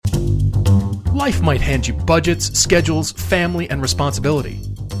Life might hand you budgets, schedules, family, and responsibility.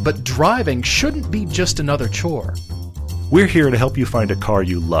 But driving shouldn't be just another chore. We're here to help you find a car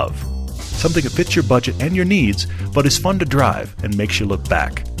you love. Something that fits your budget and your needs, but is fun to drive and makes you look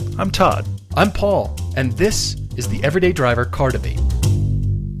back. I'm Todd. I'm Paul, and this is the Everyday Driver Car Debate.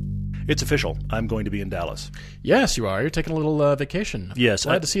 It's official. I'm going to be in Dallas. Yes, you are. You're taking a little vacation. Yes,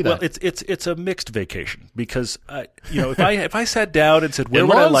 Glad to see that. Well, it's a mixed vacation because if I sat down and said where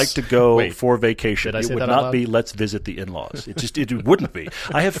would I like to go for vacation, it would not be let's visit the in-laws. It wouldn't be.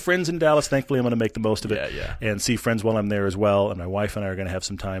 I have friends in Dallas. Thankfully, I'm going to make the most of it and see friends while I'm there as well. And my wife and I are going to have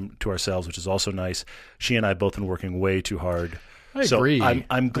some time to ourselves, which is also nice. She and I have both been working way too hard. I agree.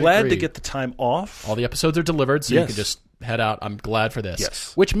 I'm glad to get the time off. All the episodes are delivered, so you can just head out. I'm glad for this.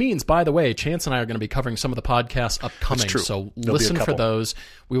 Yes. Which means, by the way, Chance and I are going to be covering some of the podcasts upcoming. That's true. So There'll listen be a for couple. those.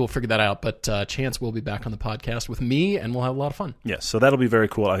 We will figure that out. But Chance will be back on the podcast with me, and we'll have a lot of fun. Yes, so that'll be very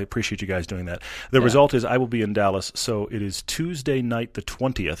cool. I appreciate you guys doing that. The result is I will be in Dallas. So it is Tuesday night, the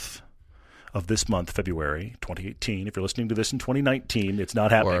 20th of this month, February 2018. If you're listening to this in 2019, it's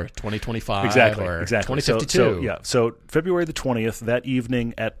not happening. Or 2025. Exactly. Or 2052. So February the 20th, that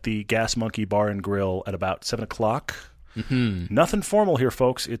evening at the Gas Monkey Bar and Grill at about 7 o'clock. Mm-hmm. Nothing formal here,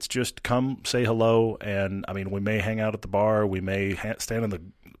 folks. It's just come say hello, and we may hang out at the bar. We may stand in the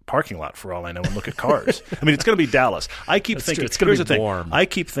parking lot for all I know and look at cars. It's going to be Dallas. I keep thinking it's going to be warm. I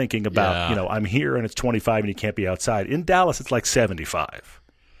keep thinking about I'm here and it's 25 and you can't be outside. In Dallas, it's like 75.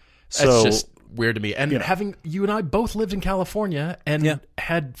 So it's just weird to me. And having you and I both lived in California and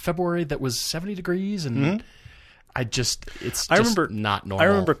had February that was 70 degrees, and it's not normal. I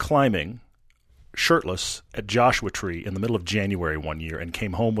remember climbing shirtless at Joshua Tree in the middle of January one year and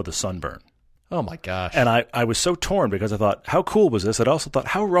came home with a sunburn. Oh, my gosh. And I was so torn because I thought, how cool was this? I also thought,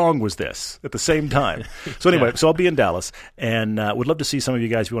 how wrong was this at the same time? So anyway, so I'll be in Dallas, and would love to see some of you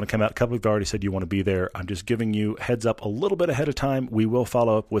guys if you want to come out. A couple of you have already said you want to be there. I'm just giving you heads up a little bit ahead of time. We will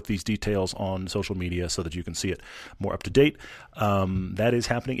follow up with these details on social media so that you can see it more up to date. That is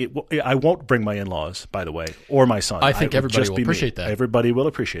happening. I won't bring my in-laws, by the way, or my son. I think everybody will appreciate that. Everybody will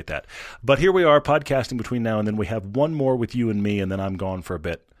appreciate that. But here we are podcasting between now and then. We have one more with you and me, and then I'm gone for a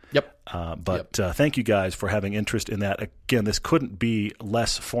bit. Yep. Thank you guys for having interest in that. Again, this couldn't be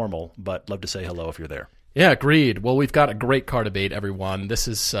less formal, but love to say hello if you're there. Yeah, agreed. Well, we've got a great car debate, everyone. This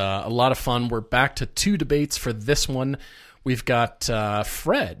is a lot of fun. We're back to 2 debates for this one. We've got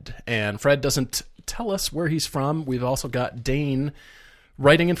Fred, and Fred doesn't tell us where he's from. We've also got Dane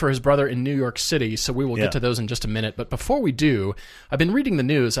writing in for his brother in New York City, so we will get to those in just a minute. But before we do, I've been reading the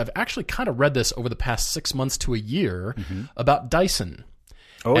news. I've actually kind of read this over the past 6 months to a year about Dyson.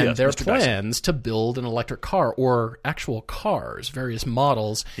 And their plans to build an electric car, or actual cars, various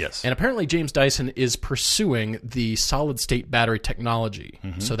models. Yes. And apparently James Dyson is pursuing the solid-state battery technology.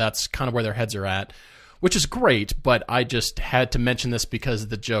 So that's kind of where their heads are at, which is great, but I just had to mention this because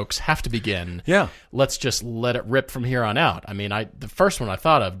the jokes have to begin. Yeah. Let's just let it rip from here on out. The first one I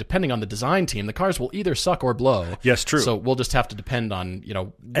thought of, depending on the design team, the cars will either suck or blow. Yes, true. So we'll just have to depend on,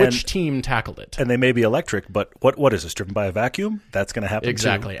 which team tackled it. And they may be electric, but what is this, driven by a vacuum? That's going to happen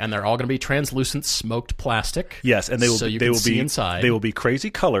Exactly. too. And they're all going to be translucent smoked plastic. Yes, and they will see inside. They will be crazy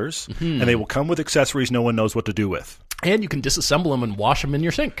colors, and they will come with accessories no one knows what to do with. And you can disassemble them and wash them in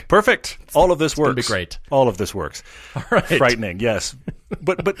your sink. Perfect. All of this works. It's going to be great. All of this works. All right. Frightening, yes.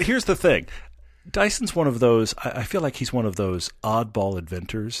 But here's the thing. Dyson's one of those, I feel like he's one of those oddball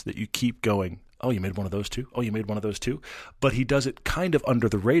inventors that you keep going, oh, you made one of those too? Oh, you made one of those too? But he does it kind of under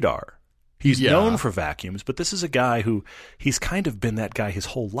the radar. He's known for vacuums, but this is a guy who he's kind of been that guy his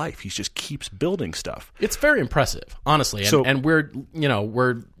whole life. He just keeps building stuff. It's very impressive, honestly. And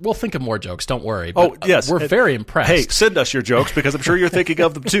we'll think of more jokes. Don't worry. But, yes, we're very impressed. Hey, send us your jokes because I'm sure you're thinking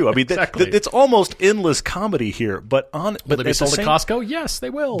of them too. Exactly. It's almost endless comedy here. But will they be sold at Costco? Yes, they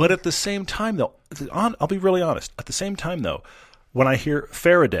will. But at the same time, though, I'll be really honest. At the same time, though, when I hear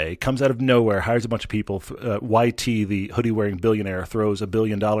Faraday comes out of nowhere, hires a bunch of people, YT, the hoodie-wearing billionaire, throws $1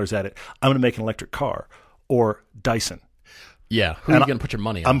 billion at it, I'm going to make an electric car. Or Dyson. Yeah, who are you going to put your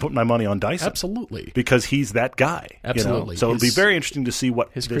money on? I'm putting my money on Dyson. Absolutely. Because he's that guy. Absolutely. So it'll be very interesting to see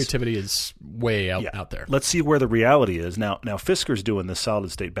what his creativity is way out there. Let's see where the reality is. Now Fisker's doing this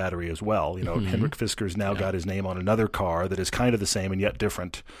solid-state battery as well. Henrik Fisker's now got his name on another car that is kind of the same and yet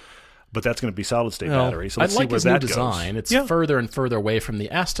different. But that's going to be solid-state battery. So let's see where that goes. I like his new design. It's further and further away from the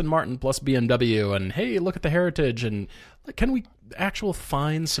Aston Martin plus BMW. And, hey, look at the heritage. And can we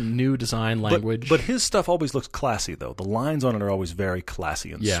find some new design language? But his stuff always looks classy, though. The lines on it are always very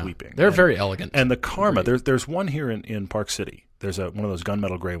classy and sweeping. They're very elegant. And the Karma, there's one here in Park City There's one of those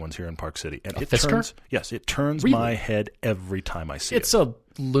gunmetal gray ones here in Park City, and it Fisker? turns. Yes, it turns Really? my head every time I see it. It's a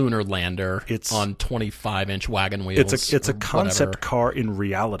lunar lander on 25-inch wagon wheels. It's a concept whatever. car in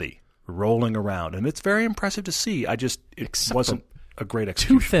reality, rolling around, and it's very impressive to see. It wasn't a great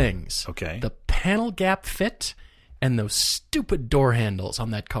execution. Two things. Okay. The panel gap fit and those stupid door handles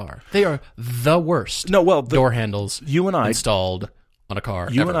on that car. They are the worst. No, well, door handles you and I installed on a car.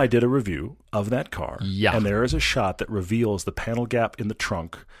 You ever. and I did a review of that car. Yeah. And there is a shot that reveals the panel gap in the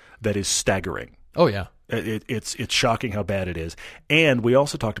trunk that is staggering. Oh, yeah. It's shocking how bad it is. And we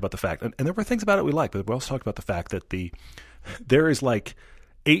also talked about the fact, and there were things about it we liked, but we also talked about the fact that there is like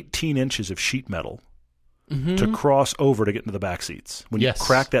 18 inches of sheet metal to cross over to get into the back seats. When you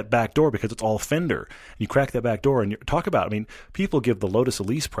crack that back door, because it's all fender, and you crack that back door, and you talk about, I mean, people give the Lotus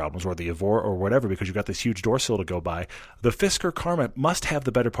Elise problems or the Evora or whatever because you've got this huge door sill to go by. The Fisker Karma must have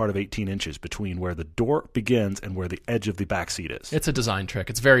the better part of 18 inches between where the door begins and where the edge of the back seat is. It's a design trick.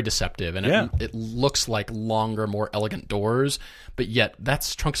 It's very deceptive, and it looks like longer, more elegant doors, but yet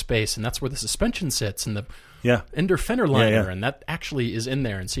that's trunk space, and that's where the suspension sits, and the Ender fender liner, and that actually is in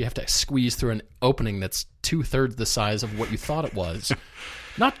there, and so you have to squeeze through an opening that's 2/3 the size of what you thought it was.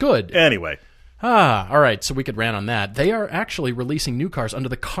 Not good. Anyway. All right, so we could rant on that. They are actually releasing new cars under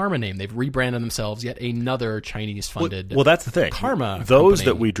the Karma name. They've rebranded themselves, yet another Chinese-funded Well, that's the thing. Karma Those company.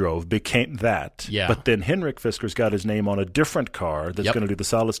 that we drove became that. Yeah. But then Henrik Fisker's got his name on a different car that's going to do the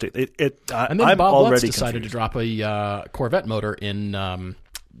solid state. And then I'm Bob already Lutz decided confused. to drop a Corvette motor in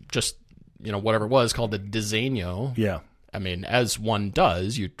just whatever it was called the Disegno. Yeah. I mean, as one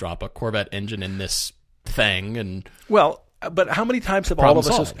does, you drop a Corvette engine in this thing, and Well, but how many times have all of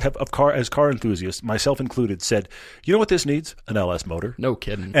us as car enthusiasts, myself included, said, you know what this needs? An LS motor. no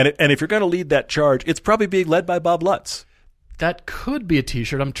kidding. And if you're going to lead that charge, it's probably being led by Bob Lutz. That could be a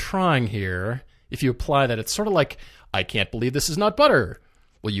T-shirt. I'm trying here. If you apply that, it's sort of like, I can't believe this is not butter.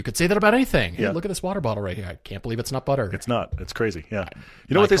 Well, you could say that about anything. Hey, look at this water bottle right here. I can't believe it's not butter. It's not. It's crazy. Yeah.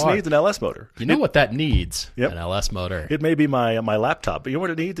 You know what this needs? An LS motor. You know what that needs? Yep. An LS motor. It may be my laptop, but you know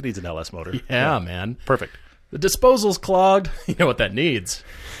what it needs? It needs an LS motor. Yeah, man. Perfect. The disposal's clogged. You know what that needs?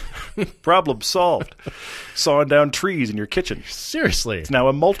 Problem solved. Sawing down trees in your kitchen. Seriously. It's now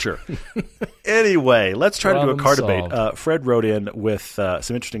a mulcher. Anyway, let's try to do a car Problem debate. Fred wrote in with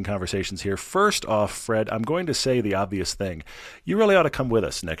some interesting conversations here. First off, Fred, I'm going to say the obvious thing. You really ought to come with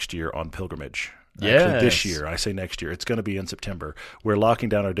us next year on pilgrimage. Actually, this year. I say next year. It's going to be in September. We're locking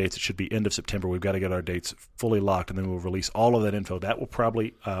down our dates. It should be end of September. We've got to get our dates fully locked, and then we'll release all of that info. That will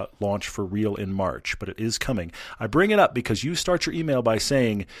probably launch for real in March, but it is coming. I bring it up because you start your email by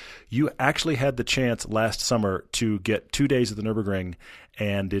saying you actually had the chance last summer to get 2 days at the Nürburgring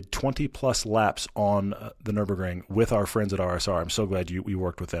and did 20-plus laps on the Nürburgring with our friends at RSR. I'm so glad you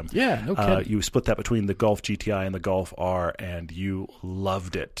worked with them. Yeah, no kidding. You split that between the Golf GTI and the Golf R, and you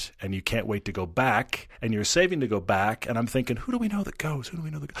loved it. And you can't wait to go back, and you're saving to go back. And I'm thinking, who do we know that goes? Who do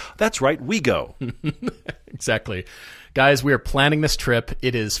we know that goes? That's right, we go. Exactly. Guys, we are planning this trip.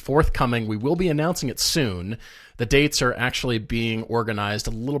 It is forthcoming. We will be announcing it soon. The dates are actually being organized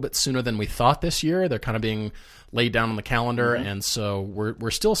a little bit sooner than we thought this year. They're kind of being laid down on the calendar, and so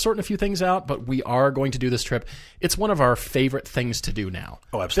we're still sorting a few things out, but we are going to do this trip. It's one of our favorite things to do now.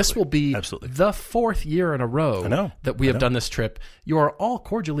 Oh, absolutely. This will be the 4th year in a row that we have done this trip. You are all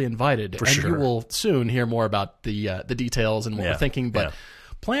cordially invited, and you will soon hear more about the details and what we're thinking, but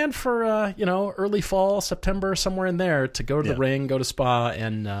plan for early fall, September, somewhere in there, to go to the ring, go to Spa,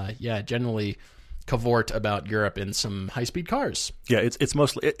 and generally cavort about Europe in some high-speed cars. Yeah, it's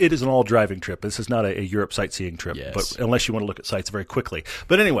mostly it is an all-driving trip. This is not a Europe sightseeing trip, but unless you want to look at sites very quickly.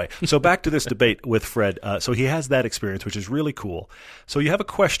 But anyway, so back to this debate with Fred. So he has that experience, which is really cool. So you have a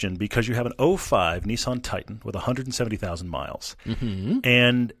question because you have an 05 Nissan Titan with 170,000 miles,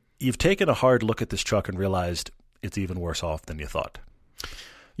 and you've taken a hard look at this truck and realized it's even worse off than you thought.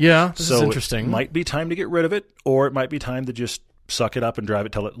 Yeah, this is interesting. It might be time to get rid of it, or it might be time to just suck it up and drive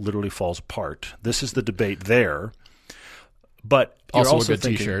it till it literally falls apart. This is the debate there. But you're also a good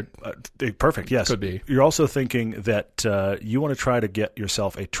thinking, T-shirt. Perfect, yes. Could be. You're also thinking that you want to try to get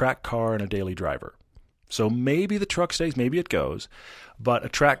yourself a track car and a daily driver. So maybe the truck stays, maybe it goes, but a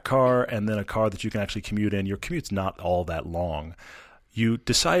track car and then a car that you can actually commute in. Your commute's not all that long. You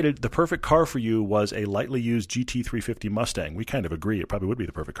decided the perfect car for you was a lightly used GT350 Mustang. We kind of agree it probably would be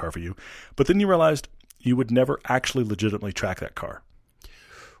the perfect car for you. But then you realized you would never actually legitimately track that car.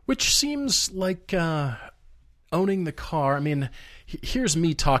 Which seems like owning the car. I mean, here's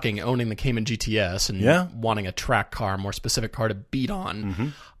me talking, owning the Cayman GTS and wanting a track car, a more specific car to beat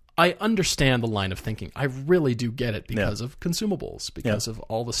on. I understand the line of thinking. I really do get it because of consumables, because of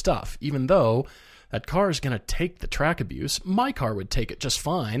all the stuff, even though that car is going to take the track abuse. My car would take it just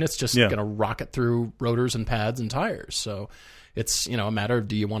fine. It's just going to rocket through rotors and pads and tires. So it's, a matter of,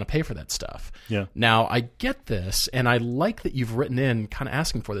 do you want to pay for that stuff? Yeah. Now, I get this, and I like that you've written in kind of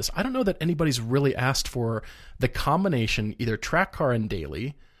asking for this. I don't know that anybody's really asked for the combination, either track car and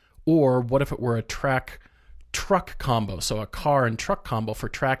daily, or what if it were a track truck combo, so a car and truck combo for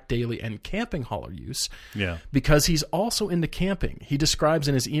track, daily, and camping hauler use. Yeah. Because he's also into camping. He describes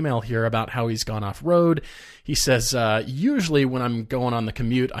in his email here about how he's gone off-road. He says, usually when I'm going on the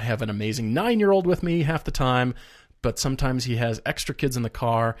commute, I have an amazing 9-year-old with me half the time, but sometimes he has extra kids in the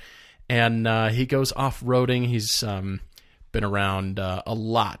car, and he goes off-roading. He's been around a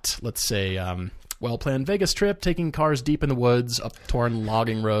lot. Let's say well-planned Vegas trip, taking cars deep in the woods, up torn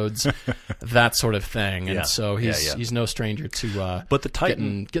logging roads, that sort of thing. And so he's no stranger to but the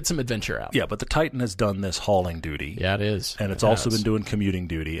Titan, get some adventure out. Yeah, but the Titan has done this hauling duty. Yeah, it is. And it's also been doing commuting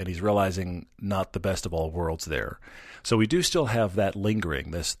duty, and he's realizing not the best of all worlds there. So we do still have that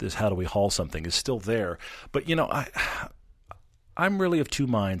lingering, this how do we haul something is still there. But, I'm really of two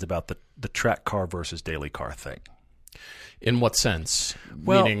minds about the track car versus daily car thing. In what sense?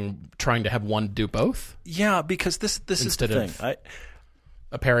 Well, meaning trying to have one do both? Yeah, because this is the thing.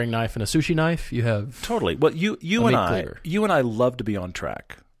 A paring knife and a sushi knife, you have totally. Well, you and I love to be on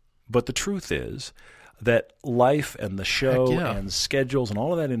track, but the truth is that life and the show and schedules and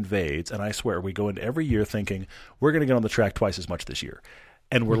all of that invades. And I swear, we go into every year thinking we're going to get on the track twice as much this year,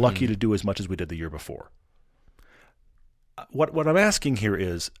 and we're lucky to do as much as we did the year before. What I'm asking here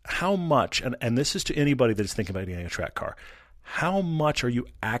is how much, and this is to anybody that is thinking about getting a track car, how much are you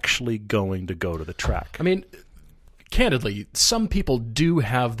actually going to go to the track? I mean, candidly, some people do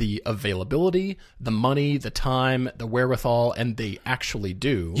have the availability, the money, the time, the wherewithal, and they actually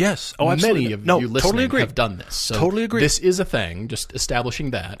do. Yes. Oh, absolutely. Many of you listening totally agree. have done this. So totally agree. This is a thing, just establishing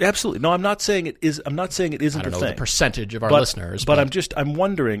that. Absolutely. No, I'm not saying it is. I'm not saying it isn't I don't a know thing. The percentage of our listeners. But I'm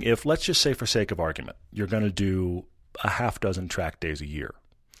wondering if, let's just say for sake of argument, you're going to do a half dozen track days a year.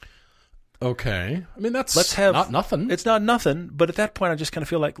 Okay. I mean, that's not nothing. It's not nothing, but at that point I just kind of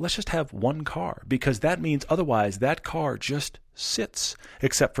feel like let's just have one car, because that means otherwise that car just sits,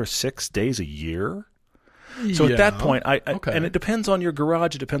 except for 6 days a year. So at that point, and it depends on your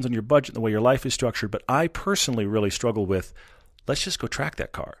garage, it depends on your budget and the way your life is structured, but I personally really struggle with, let's just go track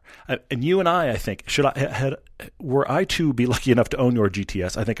that car. And you and I think, were I to be lucky enough to own your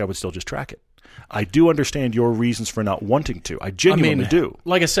GTS, I think I would still just track it. I do understand your reasons for not wanting to. I genuinely do.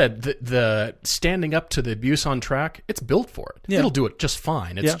 Like I said, the standing up to the abuse on track, it's built for it. Yeah. It'll do it just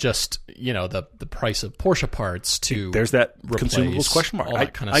fine. It's just, the price of Porsche parts to there's that consumables question mark. All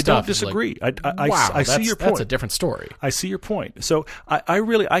that kind of I stuff. don't disagree. Like, I see your point. That's a different story. I see your point. So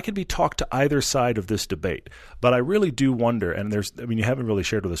I could be talked to either side of this debate, but I really do wonder, and you haven't really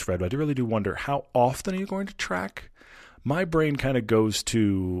shared with us, Fred, but I really do wonder, how often are you going to track? My brain kind of goes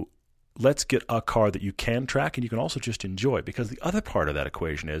to, let's get a car that you can track and you can also just enjoy, because the other part of that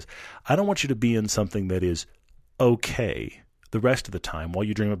equation is, I don't want you to be in something that okay the rest of the time while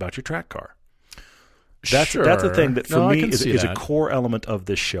you dream about your track car. That's the thing that for me is a core element of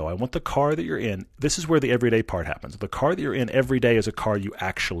this show. I want the car that you're in. This is where the everyday part happens. The car that you're in every day is a car you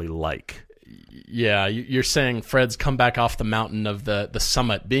actually like. Yeah, you're saying Fred's come back off the mountain of the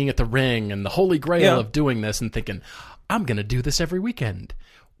summit, being at the ring and the holy grail of doing this, and thinking, I'm going to do this every weekend.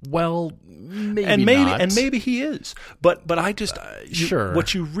 Well, maybe not. And maybe he is. But I just sure.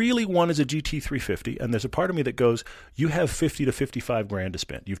 What you really want is a GT350, and there's a part of me that goes, you have 50 to 55 grand to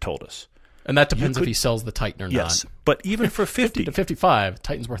spend. You've told us. And that depends if he sells the Titan or not. Yes, but even for 50 to 55,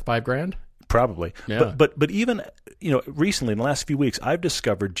 Titan's worth $5,000. Probably. Yeah. But even recently in the last few weeks, I've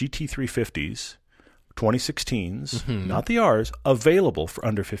discovered GT350s, 2016s, not the R's, available for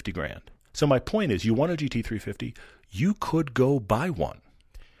under 50 grand. So my point is, you want a GT350, you could go buy one.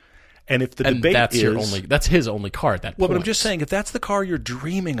 And if the debate that's his only car at that point. Well, but I'm just saying, if that's the car you're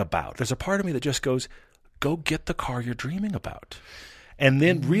dreaming about, there's a part of me that just goes, go get the car you're dreaming about. And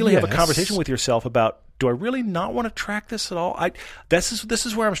then really have a conversation with yourself about, do I really not want to track this at all? This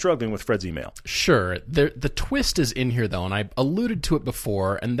is where I'm struggling with Fred's email. Sure. The twist is in here, though, and I alluded to it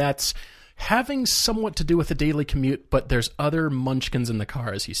before, and that's having somewhat to do with the daily commute, but there's other munchkins in the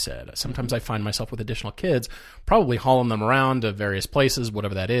car, as he said. Sometimes I find myself with additional kids, probably hauling them around to various places,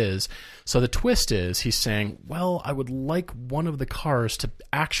 whatever that is. So the twist is, he's saying, well, I would like one of the cars to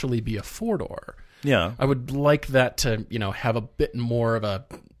actually be a four-door. Yeah. I would like that to, have a bit more of a,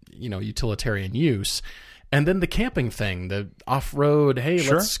 utilitarian use. And then the camping thing, the off-road, hey,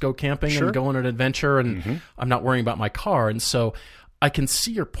 let's go camping and go on an adventure, and I'm not worrying about my car. And so I can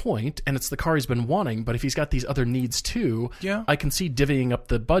see your point, and it's the car he's been wanting, but if he's got these other needs too, Yeah. I can see divvying up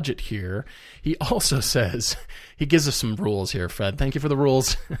the budget here. He also says, he gives us some rules here, Fred. Thank you for the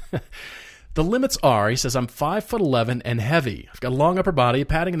rules. The limits are, he says, I'm 5'11" and heavy. I've got a long upper body,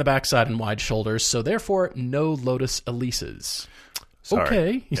 padding in the backside, and wide shoulders, so therefore no Lotus Elises. Sorry.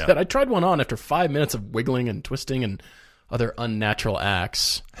 Okay. He said, I tried one on after 5 minutes of wiggling and twisting and other unnatural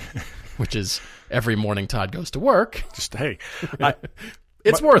acts, which is every morning Todd goes to work. Just, hey.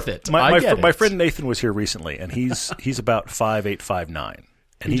 It's worth it. My friend Nathan was here recently, and he's about 5'8", 5'9",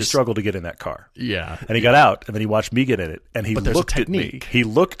 and he struggled to get in that car. Yeah. And he got out, and then he watched me get in it, and he But there's looked a at me. technique. He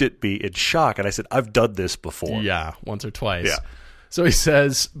looked at me in shock, and I said, I've done this before. Yeah, once or twice. Yeah. So he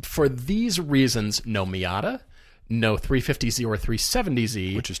says, for these reasons, no Miata, no 350Z or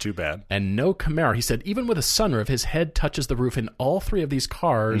 370Z, Which is too bad. and no Camaro. He said, even with a sunroof, his head touches the roof in all three of these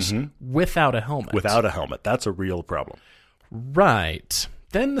cars without a helmet. Without a helmet. That's a real problem. Right.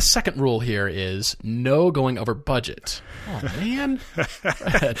 Then the second rule here is no going over budget. Oh, man.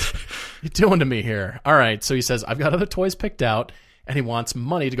 Fred, you doing to me here? All right. So he says, I've got other toys picked out, and he wants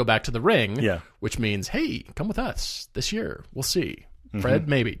money to go back to the ring, Yeah. which means, hey, come with us this year. We'll see. Fred,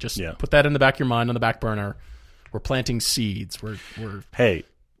 maybe. Just Yeah. put that in the back of your mind on the back burner. We're planting seeds. Hey,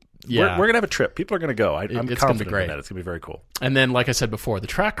 Yeah. we're going to have a trip. People are going to go. I'm it's gonna be confident great. in that. It's going to be very cool. And then, like I said before, the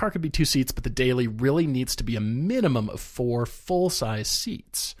track car could be 2 seats, but the daily really needs to be a minimum of 4 full-size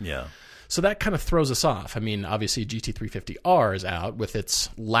seats. Yeah. So that kind of throws us off. I mean, obviously GT350R is out with its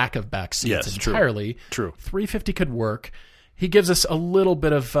lack of back seats Yes, true. entirely. True. 350 could work. He gives us a little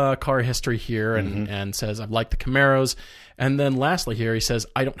bit of car history here and says, I like the Camaros. And then lastly here, he says,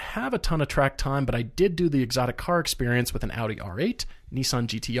 I don't have a ton of track time, but I did do the exotic car experience with an Audi R8, Nissan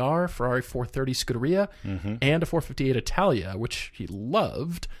GTR, Ferrari 430 Scuderia, and a 458 Italia, which he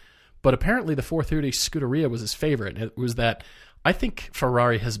loved. But apparently the 430 Scuderia was his favorite. And it was that I think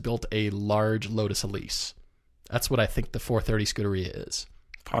Ferrari has built a large Lotus Elise. That's what I think the 430 Scuderia is.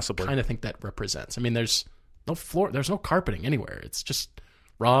 Possibly. I kind of think that represents. I mean, there's no floor, there's no carpeting anywhere. It's just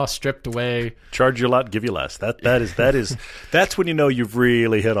raw, stripped away. Charge you a lot, give you less. That's when you know you've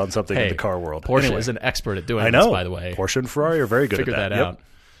really hit on something in the car world. Porsche Anyway, is an expert at doing I know. this, by the way. Porsche and Ferrari are very good Figured at that Yep. out.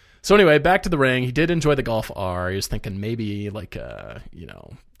 So anyway, back to the ring. He did enjoy the Golf R. He was thinking maybe like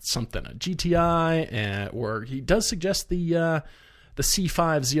something, a GTI, or he does suggest the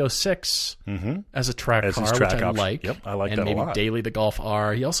C5 Z06 as a track As car, his track which I option. like. Yep, I like and that a maybe lot. daily the Golf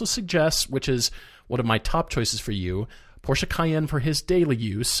R. He also suggests, which is one of my top choices for you, Porsche Cayenne for his daily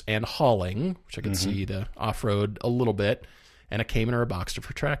use and hauling, which I can see the off-road a little bit, and a Cayman or a Boxster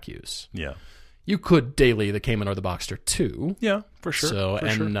for track use. Yeah. You could daily the Cayman or the Boxster too. Yeah, for sure. So, for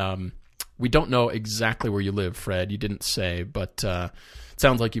and sure. We don't know exactly where you live, Fred. You didn't say, but it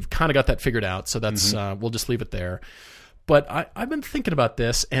sounds like you've kind of got that figured out. So that's we'll just leave it there. But I've been thinking about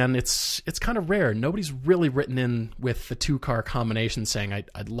this, and it's kind of rare. Nobody's really written in with the 2-car combination saying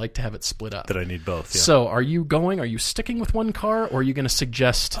I'd like to have it split up. That I need both. Yeah. So are you sticking with one car, or are you going to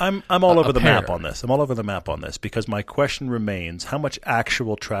suggest I'm all over the pair? map on this. I'm all over the map on this because my question remains: how much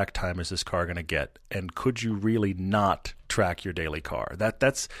actual track time is this car going to get, and could you really not track your daily car?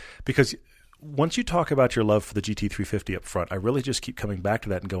 That's because once you talk about your love for the GT350 up front, I really just keep coming back to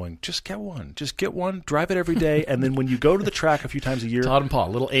that and going, just get one, drive it every day, and then when you go to the track a few times a year, Todd and Paul,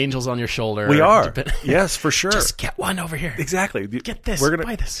 little angels on your shoulder. we are, yes, for sure, Just get one over here. exactly. Get this.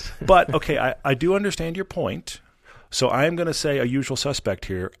 Buy this. But okay, I do understand your point. So I am going to say a usual suspect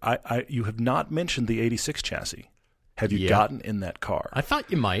here. You have not mentioned the 86 chassis. Have you gotten in that car? I thought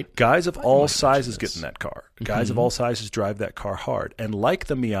you might. Guys of all sizes get in that car. Guys of all sizes drive that car hard. And like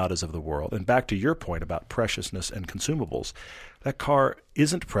the Miatas of the world, and back to your point about preciousness and consumables, that car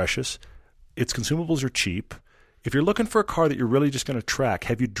isn't precious. Its consumables are cheap. If you're looking for a car that you're really just going to track,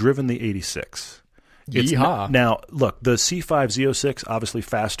 have you driven the 86? Yeehaw. Now, look, the C5 Z06, obviously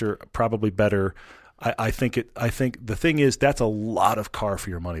faster, probably better. I think the thing is that's a lot of car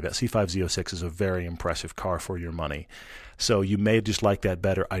for your money. That C5 Z06 is a very impressive car for your money. So you may just like that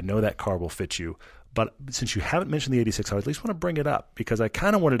better. I know that car will fit you. But since you haven't mentioned the 86, I at least want to bring it up because I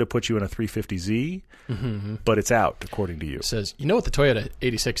kind of wanted to put you in a 350Z, but it's out, according to you. It says, you know what the Toyota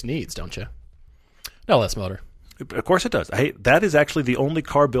 86 needs, don't you? No less motor. Of course it does. That is actually the only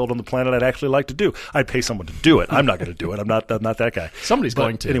car build on the planet I'd actually like to do. I'd pay someone to do it. I'm not going to do it. I'm not that guy. Somebody's But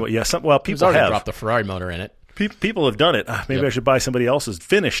going to. Anyway, yeah. He's People already have. dropped the Ferrari motor in it. People have done it. Maybe Yep. I should buy somebody else's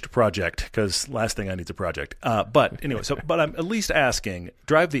finished project because last thing I need is a project. But anyway, but I'm at least asking,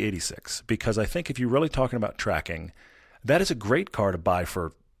 drive the 86 because I think if you're really talking about tracking, that is a great car to buy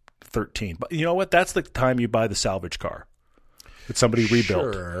for $13,000. But you know what? That's the time you buy the salvage car that somebody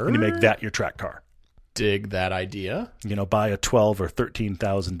rebuilt Sure. and you make that your track car. dig that idea. Buy a $12,000 or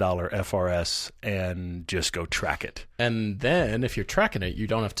 $13,000 FRS and just go track it. And then if you're tracking it, you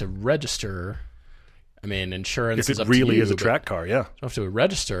don't have to register. I mean, insurance If is it up really to you, is a but track car, yeah. you don't have to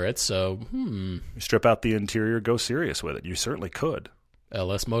register it. So, You strip out the interior, go serious with it. You certainly could.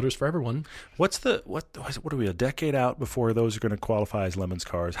 LS Motors for everyone. What are we, a decade out before those are going to qualify as Lemons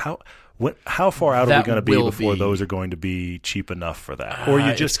cars? How far out are we That going to be will before be- those are going to be cheap enough for that? Or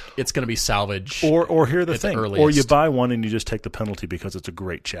you just it's going to be salvage. or here's the at the thing. Or earliest. you buy one and you just take the penalty because it's a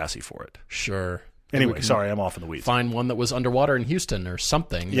great chassis for it. Sure. Anyway, We can sorry, I'm off in the weeds. Find one that was underwater in Houston or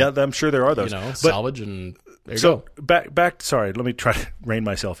something. Yeah, I'm sure there are those. But- salvage and there you So go. back. Sorry, let me try to rein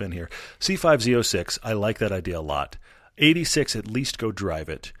myself in here. C5Z06, I like that idea a lot. 86, at least go drive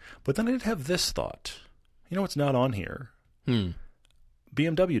it. But then I did have this thought. You know what's not on here?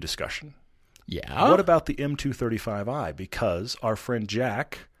 BMW discussion. Yeah. What about the M235i? Because our friend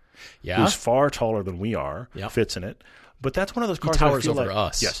Jack, Yeah. who's far taller than we are, Yep. fits in it. But that's one of those cars towers I feel over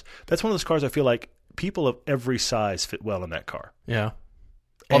like, us. Yes, that's one of those cars I feel like people of every size fit well in that car. Yeah.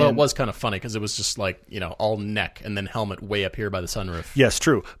 Although And- it was kind of funny because it was just like, all neck and then helmet way up here by the sunroof. Yes,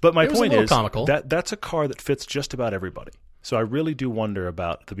 true. But my It was a point little is comical. that's a car that fits just about everybody. So I really do wonder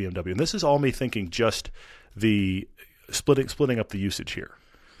about the BMW. And this is all me thinking just the splitting up the usage here.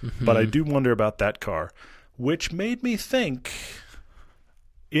 Mm-hmm. But I do wonder about that car, which made me think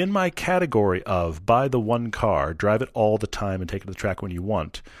in my category of buy the one car, drive it all the time and take it to the track when you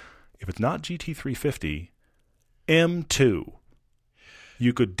want. If it's not GT350, M2.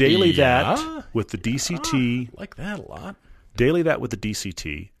 You could daily Yeah. that with the DCT. Like that a lot. Daily that with the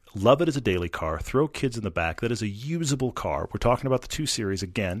DCT. Love it as a daily car. Throw kids in the back. That is a usable car. We're talking about the 2 Series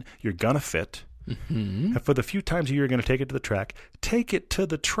again. You're going to fit. Mm-hmm. And for the few times a year you're going to take it to the track, take it to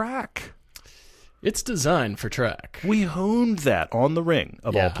the track. It's designed for track. We honed that on the ring,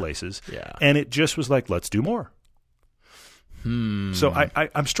 of all Yeah. places. Yeah. And it just was like, let's do more. So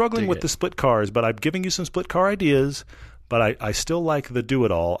I'm struggling Dig with it. the split cars, but I'm giving you some split car ideas. But I still like the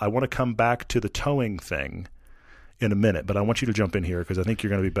do-it-all. I want to come back to the towing thing in a minute, but I want you to jump in here because I think you're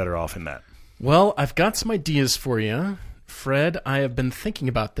going to be better off in that. Well, I've got some ideas for you. Fred, I have been thinking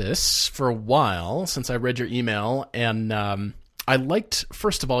about this for a while since I read your email, and I liked,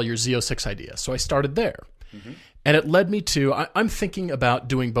 first of all, your Z06 idea. So I started there. Mm-hmm. And it led me to, I'm thinking about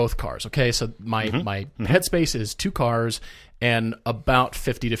doing both cars, okay? So my headspace is 2 cars and about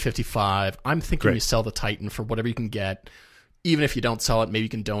 50 to 55. I'm thinking Great. you sell the Titan for whatever you can get. Even if you don't sell it, maybe you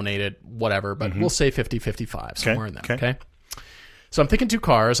can donate it, whatever. But we'll say 50, 55, somewhere in there, okay? So I'm thinking 2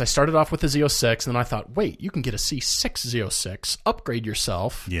 cars. I started off with the Z06, and then I thought, wait, you can get a C6 Z06, upgrade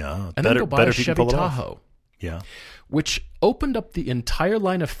yourself, Yeah. and then go buy a if you can Chevy pull it off. Tahoe. Yeah. Which opened up the entire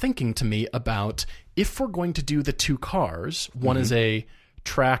line of thinking to me about if we're going to do the 2 cars, one is a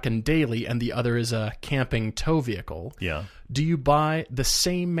track and daily, and the other is a camping tow vehicle. Yeah. Do you buy the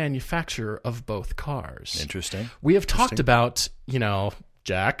same manufacturer of both cars? Interesting. We have talked about,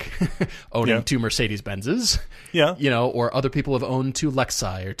 Jack owning Yeah. 2 Mercedes-Benzes, Yeah. or other people have owned 2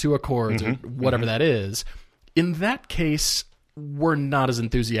 Lexi or 2 Accords or whatever that is. In that case, we're not as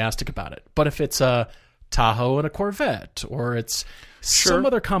enthusiastic about it. But if it's a Tahoe and a Corvette, or it's some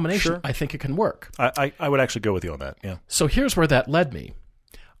other combination, Sure. I think it can work. I would actually go with you on that. Yeah. So here's where that led me.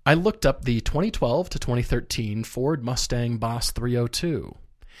 I looked up the 2012 to 2013 Ford Mustang Boss 302.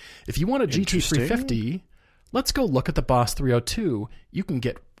 If you want a GT350, let's go look at the Boss 302. You can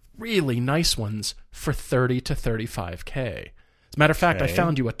get really nice ones for $30,000 to $35,000. As a matter of fact, I Okay.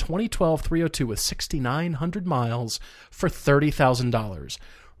 found you a 2012 302 with 6,900 miles for $30,000.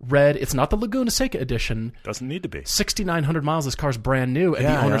 Red, it's not the Laguna Seca edition. Doesn't need to be. 6,900 miles, this car's brand new, and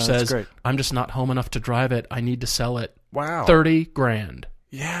Yeah, the owner yeah, that's says, great. I'm just not home enough to drive it. I need to sell it. Wow. $30,000.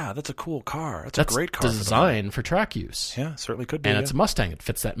 Yeah, that's a cool car. That's That's a great car. for them. designed for track use. Yeah, certainly could be. And yeah. it's a Mustang. It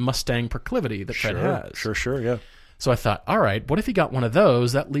fits that Mustang proclivity that Fred has. Sure, yeah. So I thought, all right, what if you got one of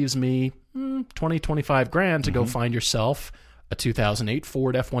those? That leaves me 20, 25 grand to go find yourself a 2008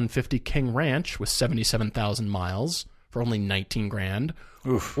 Ford F-150 King Ranch with 77,000 miles for only 19 grand.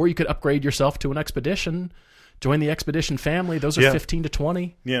 Oof. Or you could upgrade yourself to an Expedition, join the Expedition family. Those are Yeah. 15 to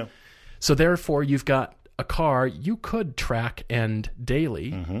 20. Yeah. So therefore, you've got a car you could track and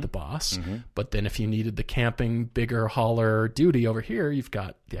daily, the Boss. But then if you needed the camping, bigger hauler duty over here, you've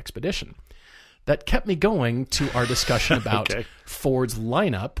got the Expedition. That kept me going to our discussion about Okay. Ford's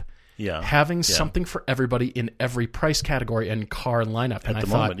lineup Yeah. having something for everybody in every price category and car lineup. And At I the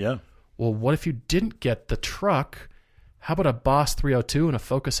thought, moment, yeah. well, what if you didn't get the truck? How about a Boss 302 and a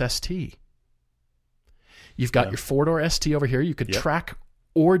Focus ST? You've got your 4-door ST over here. You could track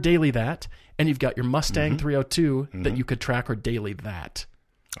or daily that. And you've got your Mustang 302 that you could track or daily that.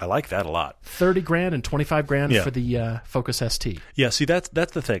 I like that a lot. 30 grand and 25 grand Yeah. for the Focus ST. Yeah, see, that's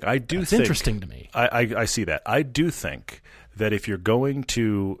the thing. I do It's think interesting to me. I see that. I do think that if you're going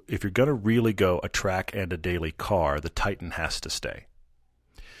to really go a track and a daily car, the Titan has to stay.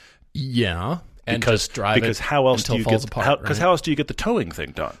 Yeah. And Because just drive it how else until do you it falls get apart. because how else do you get the towing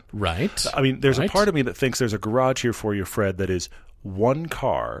thing done? Right. I mean, there's a Right. part of me that thinks there's a garage here for you, Fred, that is one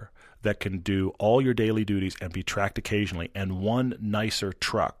car that can do all your daily duties and be tracked occasionally, and one nicer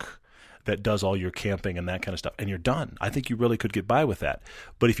truck that does all your camping and that kind of stuff, and you're done. I think you really could get by with that.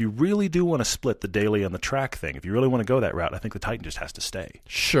 But if you really do want to split the daily and the track thing, if you really want to go that route, I think the Titan just has to stay.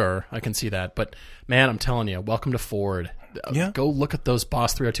 Sure, I can see that. But, man, I'm telling you, welcome to Ford. Yeah. Go look at those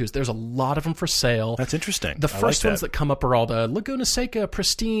Boss 302s. There's a lot of them for sale. That's interesting. The I first like ones that come up are all the Laguna Seca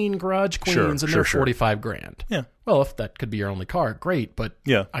pristine garage queens, and they're sure. 45 grand. Yeah. Well, if that could be your only car, great. But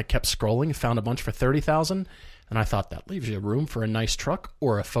Yeah. I kept scrolling, found a bunch for 30,000, and I thought that leaves you room for a nice truck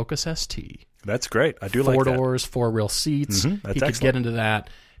or a Focus ST. That's great. I do Four like that. doors, 4-wheel seats. That's He could excellent. get into that.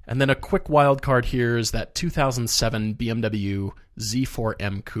 And then a quick wild card here is that 2007 BMW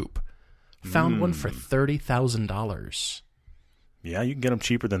Z4M Coupe. Found one for $30,000. Yeah, you can get them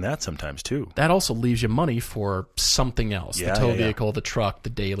cheaper than that sometimes too. That also leaves you money for something else. Yeah, the tow yeah, yeah. vehicle, the truck, the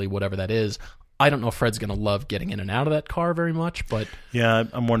daily, whatever that is. I don't know if Fred's going to love getting in and out of that car very much, but Yeah,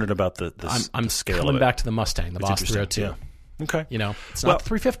 I'm wondering about the I'm scale coming of it. back to the Mustang, the It's Boss interesting. 302. Yeah. Okay. You know, it's Well, not the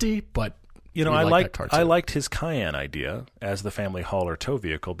 350, but You know, we I like that car too. liked his Cayenne idea as the family hauler tow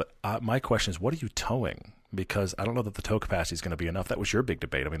vehicle, but my question is, what are you towing? Because I don't know that the tow capacity is going to be enough. That was your big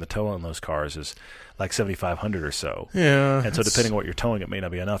debate. I mean, the tow on those cars is like 7,500 or so. Yeah. And so depending on what you're towing, it may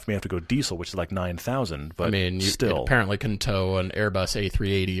not be enough. You may have to go diesel, which is like 9,000, but I mean, you still. apparently can tow an Airbus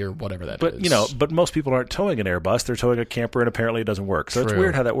A380 or whatever that is. But, you know, but most people aren't towing an Airbus. They're towing a camper, and apparently it doesn't work. So it's True.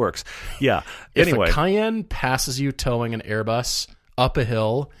 weird how that works. Yeah. if Anyway. a Cayenne passes you towing an Airbus up a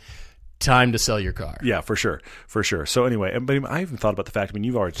hill, time to sell your car. Yeah, for sure. For sure. So anyway, but I even thought about the fact, I mean,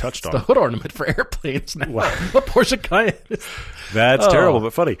 you've already touched on The it. hood ornament for airplanes now. A Porsche Cayenne. That's Oh, terrible,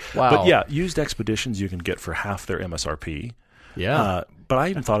 but funny. wow. But yeah, used Expeditions you can get for half their MSRP. Yeah. But I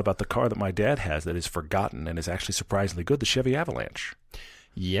even thought about the car that my dad has that is forgotten and is actually surprisingly good, the Chevy Avalanche.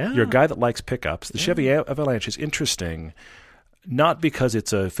 yeah. You're a guy that likes pickups. The Chevy Avalanche is interesting, not because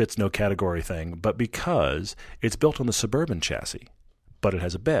it's a fits no category thing, but because it's built on the Suburban chassis, but it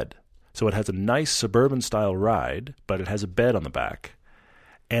has a bed. So it has a nice Suburban-style ride, but it has a bed on the back.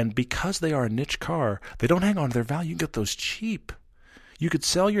 And because they are a niche car, they don't hang on to their value. You can get those cheap. You could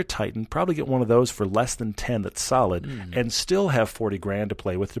sell your Titan, probably get one of those for less than 10 that's solid, and still have 40 grand to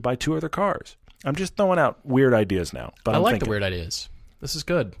play with to buy two other cars. I'm just throwing out weird ideas now. But I I'm like thinking. the weird ideas. This is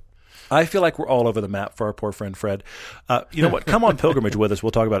good. I feel like we're all over the map for our poor friend Fred. You know what? Come on pilgrimage with us.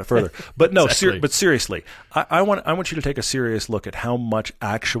 We'll talk about it further. But no, Exactly. but seriously, I want you to take a serious look at how much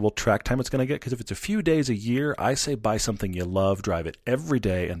actual track time it's going to get. Because if it's a few days a year, I say buy something you love, drive it every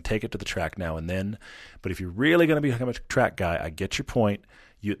day, and take it to the track now and then. But if you're really going to become a track guy, I get your point.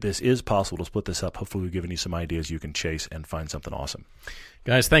 This is possible to split this up. Hopefully, we've given you some ideas you can chase and find something awesome.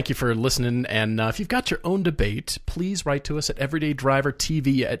 Guys, thank you for listening. And if you've got your own debate, please write to us at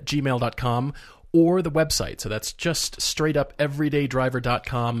everydaydrivertv@gmail.com or the website. So that's just straight up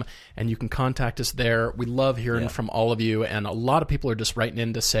everydaydriver.com, and you can contact us there. We love hearing from all of you, and a lot of people are just writing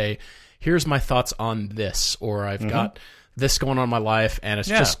in to say, here's my thoughts on this, or I've got this going on in my life, and it's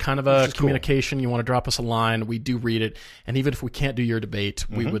just kind of a communication. You want to drop us a line, we do read it, and even if we can't do your debate,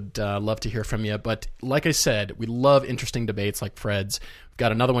 we would love to hear from you. But like I said, we love interesting debates like Fred's. We've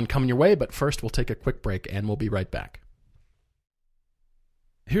got another one coming your way, but first we'll take a quick break, and we'll be right back.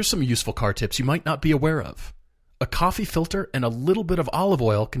 Here's some useful car tips you might not be aware of. A coffee filter and a little bit of olive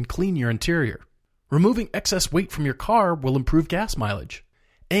oil can clean your interior. Removing excess weight from your car will improve gas mileage.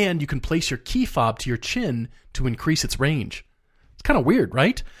 And you can place your key fob to your chin to increase its range. It's kind of weird,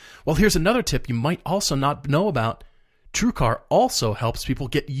 right? Well, here's another tip you might also not know about. TrueCar also helps people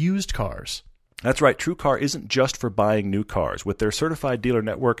get used cars. That's right. TrueCar isn't just for buying new cars. With their certified dealer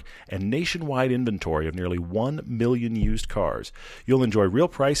network and nationwide inventory of nearly 1 million used cars, you'll enjoy real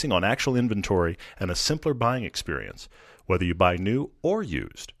pricing on actual inventory and a simpler buying experience, whether you buy new or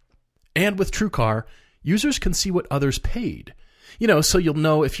used. And with TrueCar, users can see what others paid. So you'll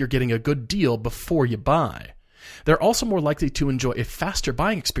know if you're getting a good deal before you buy. They're also more likely to enjoy a faster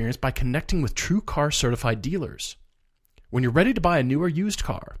buying experience by connecting with TrueCar certified dealers. When you're ready to buy a new or used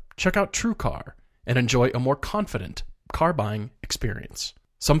car, check out TrueCar and enjoy a more confident car buying experience.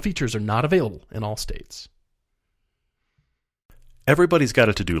 Some features are not available in all states. Everybody's got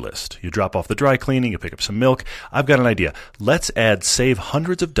a to-do list. You drop off the dry cleaning, you pick up some milk. I've got an idea. Let's save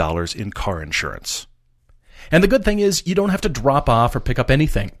hundreds of dollars in car insurance. And the good thing is you don't have to drop off or pick up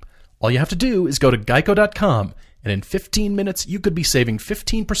anything. All you have to do is go to geico.com, and in 15 minutes, you could be saving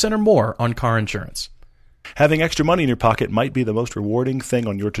 15% or more on car insurance. Having extra money in your pocket might be the most rewarding thing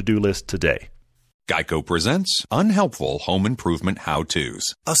on your to-do list today. Geico presents unhelpful home improvement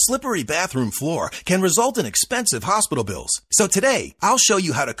how-tos. A slippery bathroom floor can result in expensive hospital bills. So today, I'll show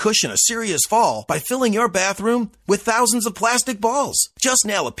you how to cushion a serious fall by filling your bathroom with thousands of plastic balls. Just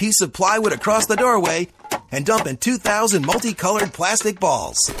nail a piece of plywood across the doorway and dump in 2,000 multicolored plastic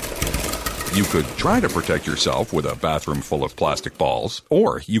balls. You could try to protect yourself with a bathroom full of plastic balls,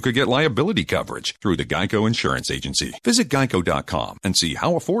 or you could get liability coverage through the Geico Insurance Agency. Visit geico.com and see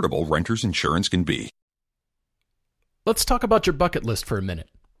how affordable renter's insurance can be. Let's talk about your bucket list for a minute.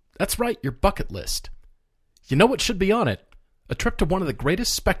 That's right, your bucket list. You know what should be on it? A trip to one of the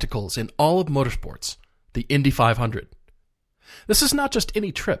greatest spectacles in all of motorsports, the Indy 500. This is not just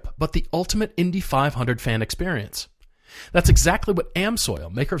any trip, but the ultimate Indy 500 fan experience. That's exactly what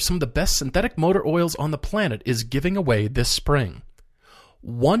AMSOIL, maker of some of the best synthetic motor oils on the planet, is giving away this spring.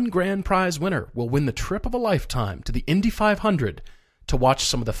 One grand prize winner will win the trip of a lifetime to the Indy 500 to watch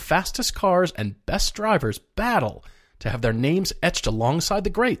some of the fastest cars and best drivers battle to have their names etched alongside the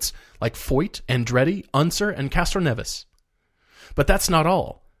greats like Foyt, Andretti, Unser, and Castroneves. But that's not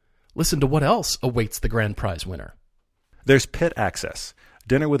all. Listen to what else awaits the grand prize winner. There's pit access,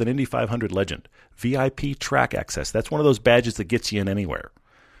 dinner with an Indy 500 legend, VIP track access. That's one of those badges that gets you in anywhere.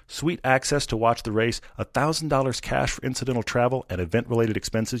 Sweet access to watch the race, $1,000 cash for incidental travel and event-related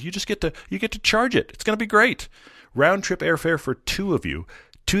expenses. You get to charge it. It's going to be great. Round-trip airfare for two of you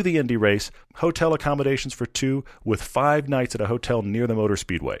to the Indy race, hotel accommodations for two with 5 nights at a hotel near the Motor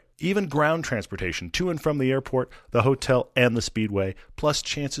Speedway. Even ground transportation to and from the airport, the hotel, and the Speedway, plus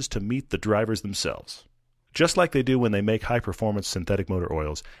chances to meet the drivers themselves. Just like they do when they make high-performance synthetic motor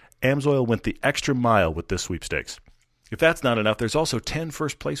oils, AMSOIL went the extra mile with this sweepstakes. If that's not enough, there's also 10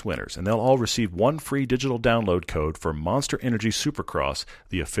 first-place winners, and they'll all receive 1 free digital download code for Monster Energy Supercross,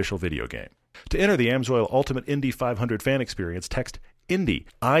 the official video game. To enter the AMSOIL Ultimate Indy 500 fan experience, text INDY,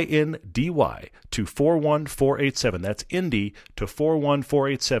 I-N-D-Y, to 41487. That's INDY to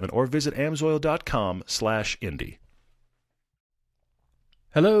 41487, or visit amsoil.com/Indy.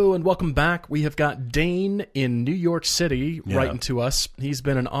 Hello and welcome back. We have got Dane in New York City writing to us. He's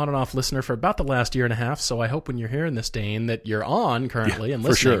been an on and off listener for about the last year and a half, so I hope when you're hearing this, Dane, that you're on currently and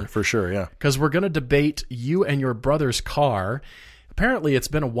listening. For sure, yeah. Because we're going to debate you and your brother's car. Apparently it's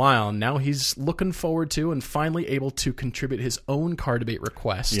been a while, and now he's looking forward to and finally able to contribute his own car debate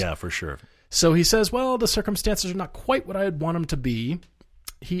request. Yeah, for sure. So he says, well, the circumstances are not quite what I'd want them to be.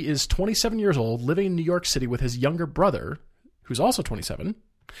 He is 27 years old, living in New York City with his younger brother, who's also 27.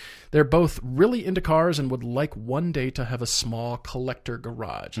 They're both really into cars and would like one day to have a small collector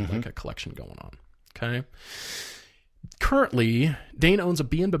garage, like a collection going on. Okay. Currently, Dane owns a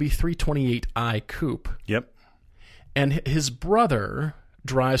BMW 328i Coupe. Yep. And his brother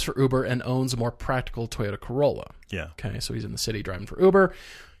drives for Uber and owns a more practical Toyota Corolla. Yeah. Okay, so he's in the city driving for Uber.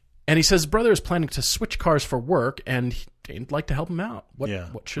 And he says his brother is planning to switch cars for work, and Dane'd like to help him out. What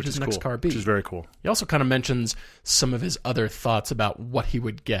should his next car be? Which is very cool. He also kind of mentions some of his other thoughts about what he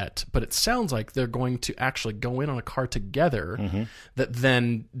would get, but it sounds like they're going to actually go in on a car together that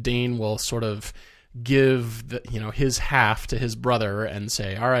then Dane will sort of give his half to his brother and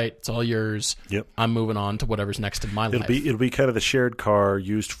say, all right, it's all yours. Yep. I'm moving on to whatever's next in my life. It'll be kind of the shared car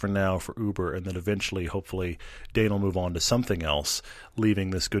used for now for Uber, and then eventually, hopefully, Dane will move on to something else, leaving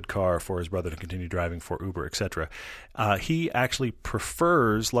this good car for his brother to continue driving for Uber, etc. He actually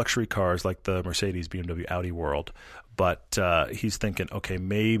prefers luxury cars like the Mercedes, BMW, Audi world, but he's thinking, okay,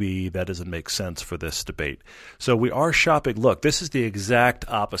 maybe that doesn't make sense for this debate. So we are shopping. Look, this is the exact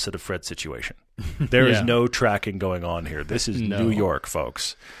opposite of Fred's situation. There is no tracking going on here. This is New York,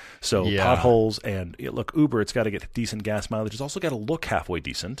 folks. So potholes and look, Uber, it's got to get decent gas mileage. It's also got to look halfway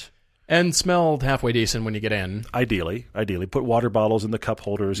decent. And smell halfway decent when you get in. Ideally. Put water bottles in the cup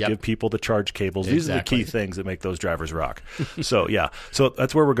holders, give people the charge cables. These are the key things that make those drivers rock. So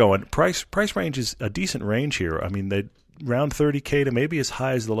that's where we're going. Price range is a decent range here. I mean, they round $30K to maybe as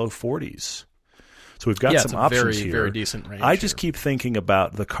high as the low 40s. So we've got some options here. Very decent range. I just keep thinking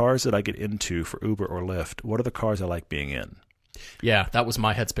about the cars that I get into for Uber or Lyft. What are the cars I like being in? Yeah, that was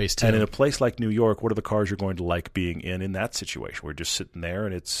my headspace too. And in a place like New York, what are the cars you're going to like being in that situation? We're just sitting there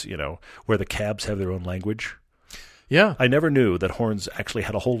and it's, where the cabs have their own language. Yeah. I never knew that horns actually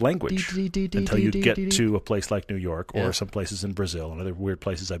had a whole language until you get to a place like New York or Yeah. some places in Brazil and other weird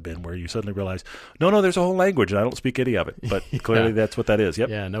places I've been where you suddenly realize, no, there's a whole language and I don't speak any of it. But clearly that's what that is. Yep.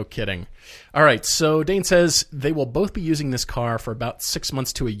 Yeah, no kidding. All right, so Dane says they will both be using this car for about 6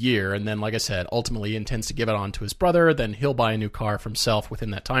 months to a year, and then, like I said, ultimately he intends to give it on to his brother, then he'll buy a new car for himself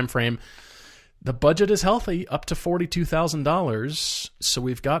within that time frame. The budget is healthy, up to $42,000, so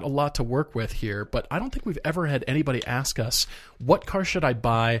we've got a lot to work with here, but I don't think we've ever had anybody ask us, what car should I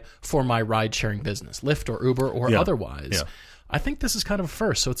buy for my ride-sharing business, Lyft or Uber or otherwise? Yeah. I think this is kind of a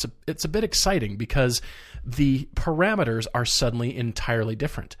first, so it's a bit exciting because the parameters are suddenly entirely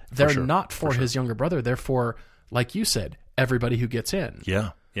different. They're not for his younger brother. They're for, like you said, everybody who gets in.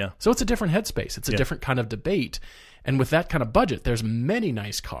 Yeah. Yeah. So it's a different headspace. It's a different kind of debate. And with that kind of budget, there's many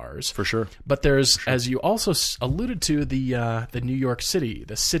nice cars. For sure. But there's, as you also alluded to, the New York City,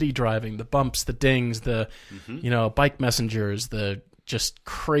 the city driving, the bumps, the dings, the bike messengers, the just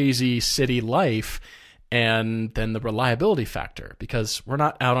crazy city life, and then the reliability factor, because we're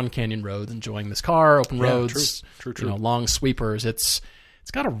not out on canyon roads enjoying this car, open roads, True. long sweepers. It's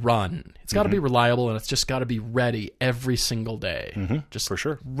got to run. It's got to be reliable, and it's just got to be ready every single day. Just For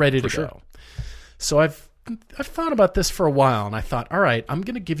sure. ready to go. So I've thought about this for a while, and I thought, all right, I'm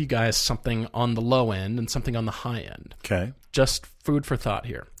going to give you guys something on the low end and something on the high end. Okay. Just food for thought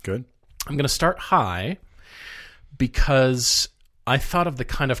here. Good. I'm going to start high because I thought of the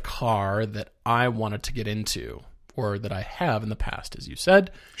kind of car that I wanted to get into, or that I have in the past, as you said.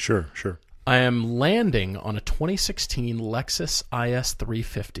 Sure. I am landing on a 2016 Lexus IS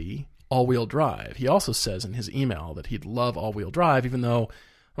 350 all-wheel drive. He also says in his email that he'd love all-wheel drive, even though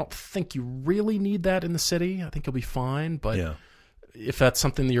I don't think you really need that in the city. I think you'll be fine, but if that's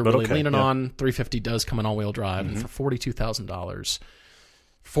something that you're really leaning on, 350 does come in all-wheel drive, and for $42,000,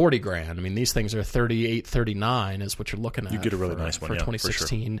 $40,000. I mean, these things are 38, 39 is what you're looking at. You get a really nice one for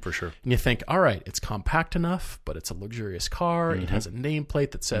 2016. For sure. And you think, all right, it's compact enough, but it's a luxurious car. It has a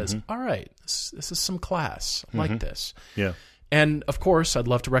nameplate that says, all right, this is some class. I like this. Yeah. And of course, I'd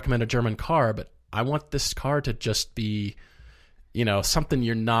love to recommend a German car, but I want this car to just be, something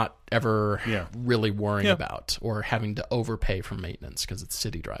you're not ever really worrying about or having to overpay for maintenance because it's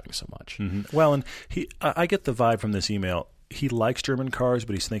city driving so much. Well, and I get the vibe from this email. He likes German cars,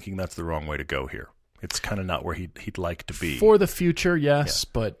 but he's thinking that's the wrong way to go here. It's kind of not where he'd like to be. For the future, yes,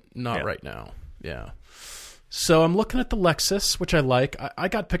 but not right now. Yeah. So I'm looking at the Lexus, which I like. I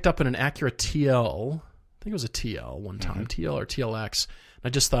got picked up in an Acura TL. I think it was a TL one time, TL or TLX. And I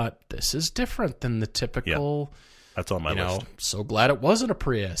just thought, this is different than the typical... That's on my list. So glad it wasn't a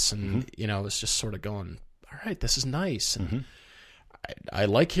Prius. And, it was just sort of going, all right, this is nice. And I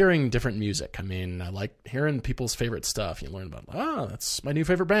like hearing different music. I mean, I like hearing people's favorite stuff. You learn about, that's my new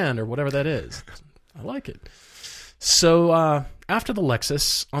favorite band or whatever that is. I like it. So after the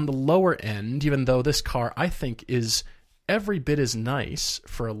Lexus, on the lower end, even though this car I think is every bit as nice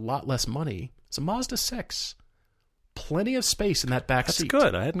for a lot less money, it's a Mazda 6. Plenty of space in that back seat. That's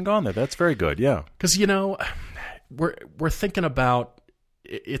good. I hadn't gone there. That's very good. Yeah. Because, we're thinking about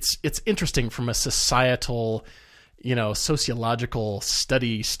it's interesting from a societal, sociological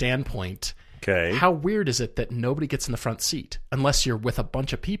study standpoint. Okay. How weird is it that nobody gets in the front seat unless you're with a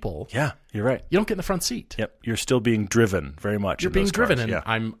bunch of people? Yeah, you're right. You don't get in the front seat. Yep, you're still being driven very much. You're being driven, cars.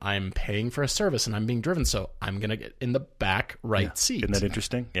 and I'm paying for a service, and I'm being driven, so I'm gonna get in the back seat. Isn't that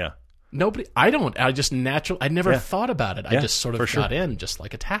interesting? Yeah. Nobody. I don't. I just naturally. I never thought about it. I just sort of sure. got in, just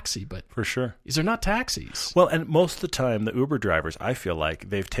like a taxi. But for sure, these are not taxis. Well, and most of the time, the Uber drivers, I feel like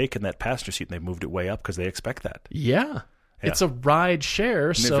they've taken that passenger seat and they've moved it way up because they expect that. Yeah. It's a ride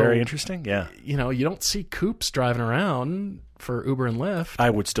share. Isn't so it very interesting? Yeah. You don't see coupes driving around for Uber and Lyft. I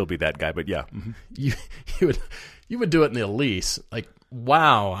would still be that guy, but yeah. You would do it in the Elise. Like,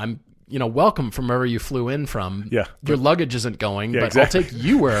 wow, I'm welcome from wherever you flew in from. Yeah. Your luggage isn't going, but exactly. I'll take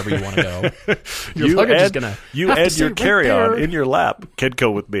you wherever you want to go. Your luggage is going to You and your carry-on in your lap can go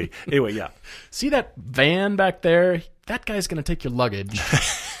with me. Anyway, yeah. See that van back there? That guy's going to take your luggage.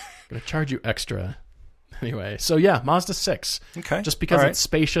 Going to charge you extra. Anyway, so yeah, Mazda 6. Okay. Just because it's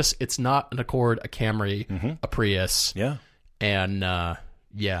spacious, it's not an Accord, a Camry, a Prius. Yeah. And I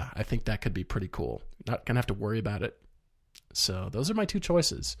think that could be pretty cool. Not going to have to worry about it. So those are my two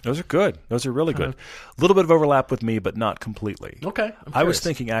choices. Those are good. Those are really good. A little bit of overlap with me, but not completely. Okay. I was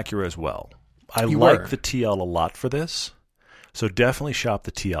thinking Acura as well. I like the TL a lot for this. So definitely shop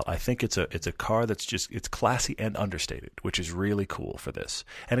the TL. I think it's a car that's it's classy and understated, which is really cool for this.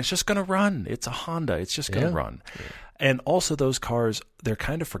 And it's just going to run. It's a Honda. It's just going to run. Yeah. And also those cars, they're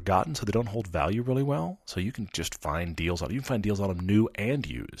kind of forgotten, so they don't hold value really well. So you can just find deals on them. You can find deals on them new and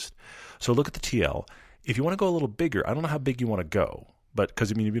used. So look at the TL. If you want to go a little bigger, I don't know how big you want to go. But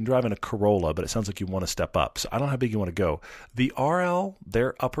because, I mean, you've been driving a Corolla, but it sounds like you want to step up. So I don't know how big you want to go. The RL,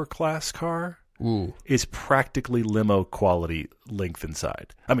 their upper class car, is practically limo quality length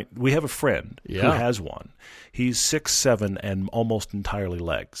inside. I mean, we have a friend who has one. He's 6'7" and almost entirely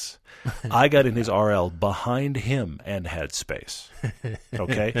legs. I got in his RL behind him and had space.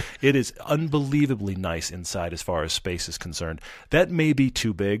 Okay? It is unbelievably nice inside as far as space is concerned. That may be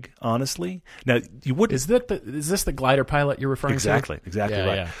too big, honestly. Now, you wouldn't... Is this the glider pilot you're referring to? Exactly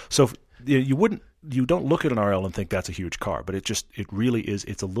right. Yeah. So you don't look at an RL and think that's a huge car, but it really is.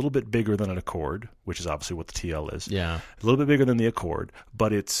 It's a little bit bigger than an Accord, which is obviously what the TL is. Yeah. A little bit bigger than the Accord,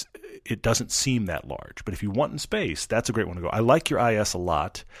 but it doesn't seem that large. But if you want in space, that's a great one to go. I like your IS a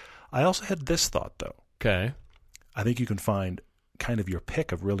lot. I also had this thought, though. Okay. I think you can find kind of your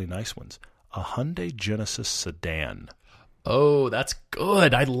pick of really nice ones. A Hyundai Genesis sedan. Oh, that's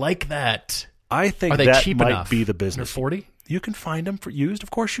good. I like that. I think Are they that cheap might enough? be the business. They're 40? You can find them for used.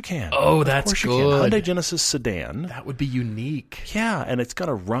 Of course you can. Oh, that's of course good. You can. Hyundai Genesis sedan. That would be unique. Yeah, and it's going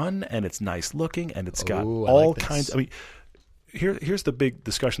to run, and it's nice looking, and it's got Ooh, I all like this. kinds. I mean, here's the big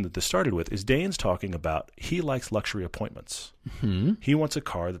discussion that this started with. Is Dane's talking about he likes luxury appointments. Mm-hmm. He wants a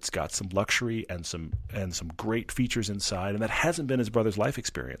car that's got some luxury and some great features inside, and that hasn't been his brother's life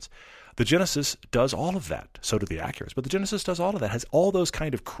experience. The Genesis does all of that. So do the Acuras. But the Genesis does all of that. Has all those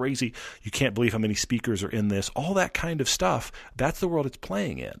kind of crazy, you can't believe how many speakers are in this, all that kind of stuff. That's the world it's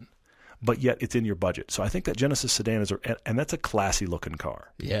playing in. But yet it's in your budget. So I think that Genesis sedan and that's a classy looking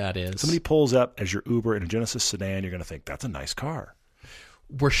car. Yeah, it is. Somebody pulls up as your Uber in a Genesis sedan, you're going to think, that's a nice car.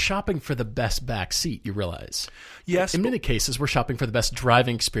 We're shopping for the best back seat, you realize. Yes. In many cases, we're shopping for the best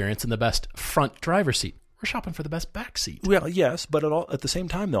driving experience and the best front driver seat. We're shopping for the best back seat. Well, yes, but at the same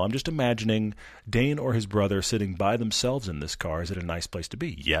time, though, I'm just imagining Dane or his brother sitting by themselves in this car. Is it a nice place to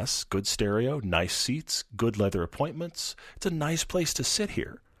be? Yes, good stereo, nice seats, good leather appointments. It's a nice place to sit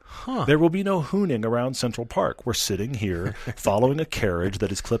here. Huh. There will be no hooning around Central Park. We're sitting here following a carriage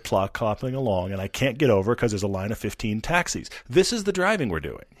that is clip-clopping along, and I can't get over because there's a line of 15 taxis. This is the driving we're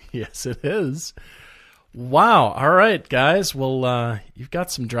doing. Yes, it is. Wow. All right, guys. Well, you've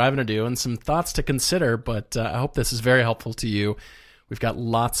got some driving to do and some thoughts to consider, but I hope this is very helpful to you. We've got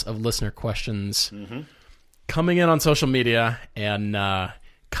lots of listener questions coming in on social media and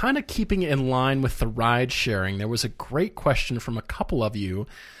kind of keeping in line with the ride sharing. There was a great question from a couple of you,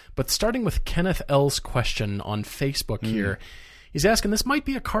 but starting with Kenneth L's question on Facebook here. He's asking, this might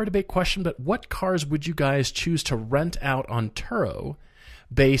be a car debate question, but what cars would you guys choose to rent out on Turo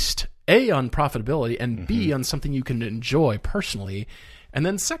based A, on profitability, and B, on something you can enjoy personally? And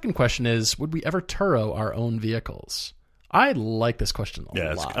then second question is, would we ever Turo our own vehicles? I like this question a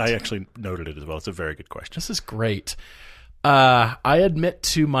lot. I actually noted it as well. It's a very good question. This is great. I admit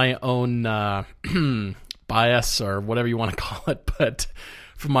to my own bias or whatever you want to call it, but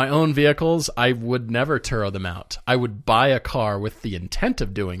for my own vehicles, I would never Turo them out. I would buy a car with the intent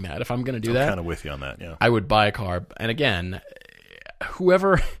of doing that. If I'm going to do that, I'm kind of with you on that, yeah. I would buy a car. And again,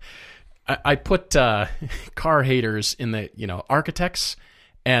 whoever... I put car haters in the, architects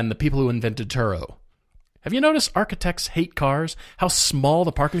and the people who invented Turo. Have you noticed architects hate cars? How small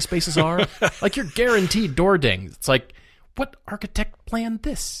the parking spaces are? Like, you're guaranteed door dings. It's like, what architect planned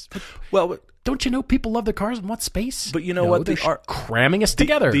this? Well, don't you know people love their cars and want space? But you know what? They're cramming us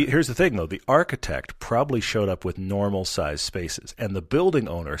together. Here's the thing, though. The architect probably showed up with normal-sized spaces, and the building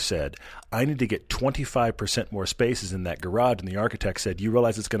owner said, I need to get 25% more spaces in that garage. And the architect said, you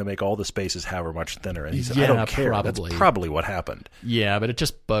realize it's going to make all the spaces however much thinner. And he said, I don't care. Probably. That's probably what happened. Yeah, but it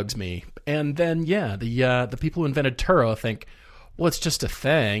just bugs me. And then, the people who invented Turo think, well, it's just a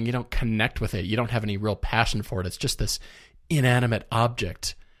thing. You don't connect with it. You don't have any real passion for it. It's just this inanimate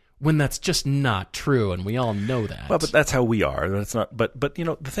object. When that's just not true, and we all know that. Well, but that's how we are. That's not. But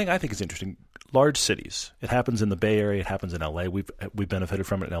the thing I think is interesting: large cities. It happens in the Bay Area. It happens in L.A. We've benefited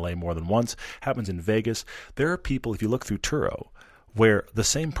from it in L.A. more than once. It happens in Vegas. There are people, if you look through Turo, where the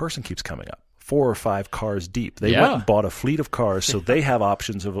same person keeps coming up, 4 or 5 cars deep. They went and bought a fleet of cars, so they have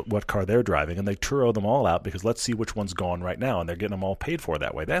options of what car they're driving, and they Turo them all out because let's see which one's gone right now, and they're getting them all paid for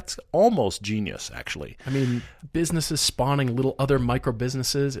that way. That's almost genius, actually. I mean, businesses spawning little other micro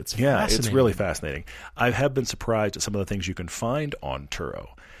businesses. It's fascinating. It's really fascinating. I have been surprised at some of the things you can find on Turo.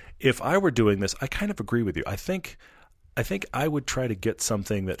 If I were doing this, I kind of agree with you. I think I would try to get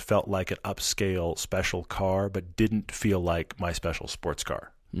something that felt like an upscale special car, but didn't feel like my special sports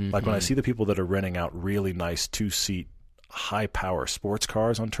car. Mm-hmm. Like when I see the people that are renting out really nice 2-seat, high-power sports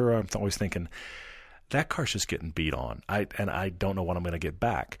cars on Turo, I'm always thinking, that car's just getting beat on. I don't know what I'm going to get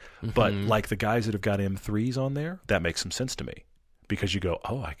back. Mm-hmm. But like the guys that have got M3s on there, that makes some sense to me. because you go,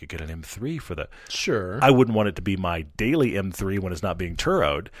 oh, I could get an M3 for the. Sure. I wouldn't want it to be my daily M3 when it's not being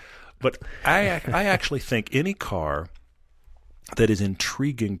Turo'd, but I actually think any car that is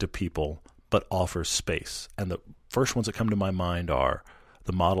intriguing to people but offers space, and the first ones that come to my mind are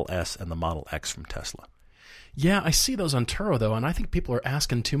the Model S and the Model X from Tesla. Yeah, I see those on Turo, though, and I think people are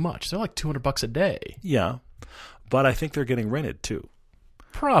asking too much. They're like $200 a day. Yeah, but I think they're getting rented too.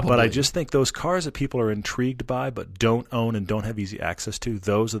 Probably. But I just think those cars that people are intrigued by but don't own and don't have easy access to,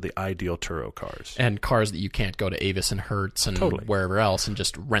 those are the ideal Turo cars. And cars that you can't go to Avis and Hertz and wherever else and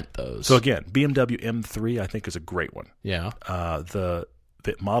just rent those. So again, BMW M3 I think is a great one. Yeah. The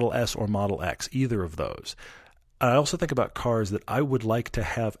Model S or Model X, either of those. I also think about cars that I would like to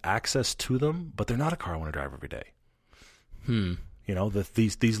have access to them, but they're not a car I want to drive every day. You know,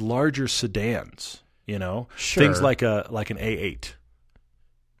 these larger sedans, you know, Sure. things like an A8.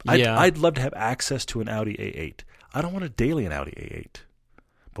 I'd love to have access to an Audi A8. I don't want a daily an Audi A8.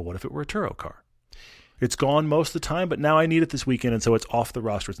 But what if it were a Turo car? It's gone most of the time, but now I need it this weekend, and so it's off the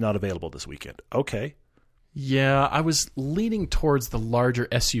roster. It's not available this weekend. Okay. Yeah, I was leaning towards the larger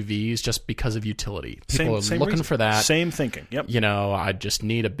SUVs just because of utility. People are looking reason. for that. Same thinking. Yep. You know, I just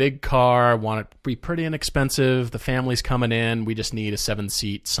need a big car. I want it to be pretty inexpensive. The family's coming in. We just need a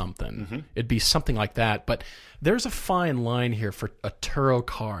 7-seat something. It'd be something like that. But there's a fine line here for a Turo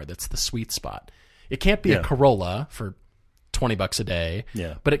car that's the sweet spot. It can't be a Corolla for $20 a day,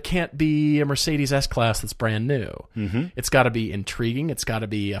 but it can't be a Mercedes S-Class that's brand new. It's got to be intriguing. It's got to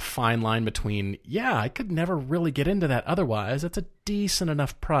be a fine line between, I could never really get into that otherwise. It's a decent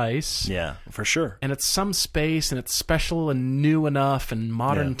enough price. Yeah, for sure. And it's some space, and it's special and new enough and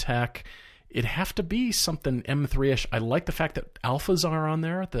modern tech. It'd have to be something M3-ish. I like the fact that Alphas are on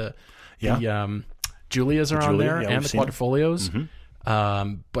there. The Julias are on there, and the Quadrifolios.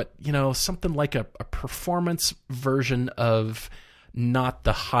 But, you know, something like a performance version of not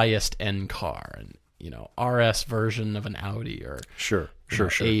the highest end car, and, you know, RS version of an Audi or Sure.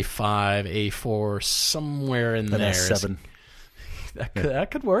 A5, A4, somewhere in there. S7.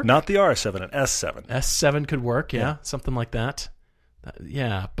 That could work. Not the R7, an S7. S7 could work, something like that.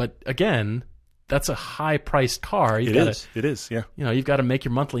 But again, that's a high-priced car. It is, yeah. You know, you've got to make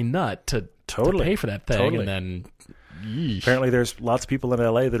your monthly nut to pay for that thing, and then... Yeesh. Apparently, there's lots of people in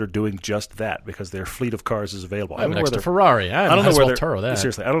LA that are doing just that because their fleet of cars is available. I have an extra Ferrari. I don't know where Turo that.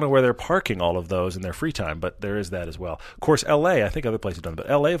 Seriously, I don't know where they're parking all of those in their free time, but there is that as well. Of course, LA, I think other places have done it, but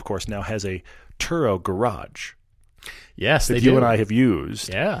LA, of course, now has a Turo garage. Yes, that they you do. and I have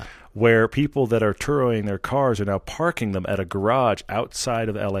used. Yeah. Where people that are Turoing their cars are now parking them at a garage outside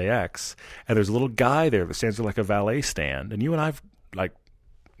of LAX, and there's a little guy there that stands there like a valet stand, and you and I've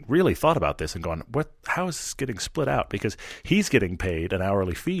really thought about this and gone, how is this getting split out? Because he's getting paid an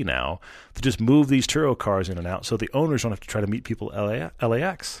hourly fee now to just move these Turo cars in and out so the owners don't have to try to meet people at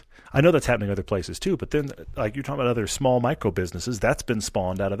LAX. I know that's happening other places too, but then like you're talking about other small micro businesses, that's been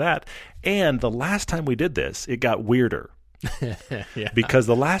spawned out of that. And the last time we did this, it got weirder. Because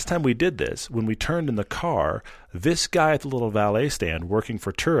the last time we did this, when we turned in the car, this guy at the little valet stand working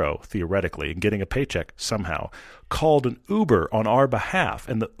for Turo, theoretically, and getting a paycheck somehow, called an Uber on our behalf,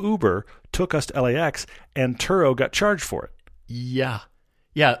 and the Uber took us to LAX, and Turo got charged for it. Yeah,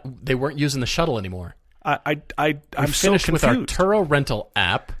 they weren't using the shuttle anymore. I'm so finished with our confused. Turo rental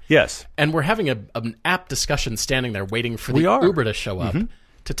app. Yes. And we're having an app discussion standing there waiting for the Uber to show up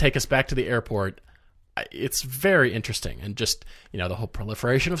to take us back to the airport. It's very interesting, and just, you know, the whole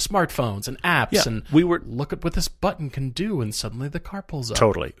proliferation of smartphones and apps, and look at what this button can do, and suddenly the car pulls up.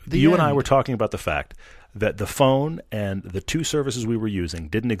 Totally. You and I were talking about the fact that the phone and the two services we were using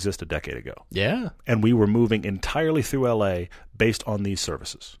didn't exist a decade ago. Yeah. And we were moving entirely through LA based on these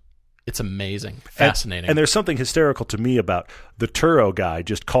services. It's amazing. Fascinating. And there's something hysterical to me about the Turo guy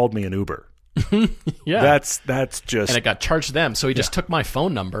just called me an Uber. Yeah. That's just... And it got charged to them. So he just took my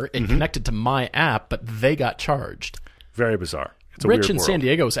phone number. It connected to my app, but they got charged. Very bizarre. It's a Rich weird in world. San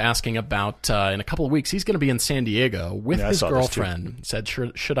Diego is asking about, in a couple of weeks, he's going to be in San Diego with his girlfriend. He said,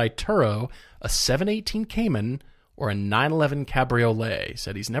 should I Turo a 718 Cayman or a 911 Cabriolet? He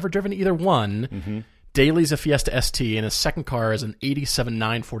said he's never driven either one. Daly's a Fiesta ST, and his second car is an 87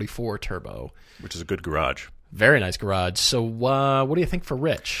 944 Turbo. Which is a good garage. Very nice garage. So what do you think for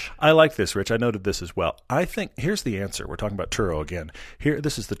Rich? I like this, Rich. I noted this as well. I think here's the answer. We're talking about Turo again.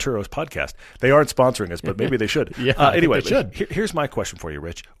 This is the Turo's podcast. They aren't sponsoring us, but maybe they should. Anyway, they should. Here's my question for you,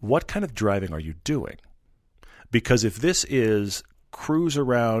 Rich. What kind of driving are you doing? Because if this is cruise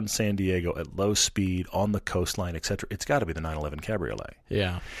around San Diego at low speed on the coastline, etc., it's got to be the 911 Cabriolet.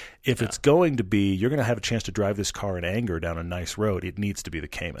 Yeah. If it's going to be, you're going to have a chance to drive this car in anger down a nice road, it needs to be the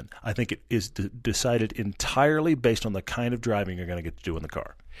Cayman. I think it is decided entirely based on the kind of driving you're going to get to do in the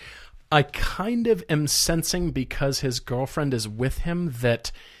car. I kind of am sensing, because his girlfriend is with him,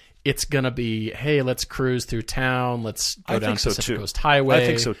 that it's going to be, hey, let's cruise through town. Let's go down Pacific Coast Highway. I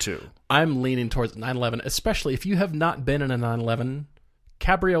think so, too. I'm leaning towards 911, especially if you have not been in a 911,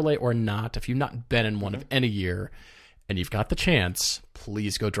 Cabriolet or not, if you've not been in one of any year, and you've got the chance,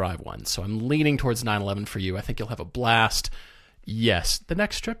 please go drive one. So I'm leaning towards 911 for you. I think you'll have a blast. Yes, the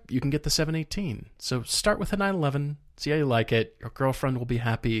next trip, you can get the 718. So start with the 911, see how you like it. Your girlfriend will be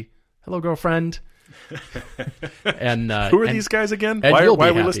happy. Hello, girlfriend. And who are these guys again? And why are we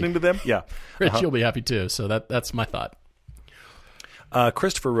happy. listening to them? Yeah, Rich, you'll be happy too. So that's my thought.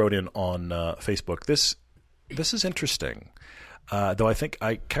 Christopher wrote in on Facebook. This is interesting, though I think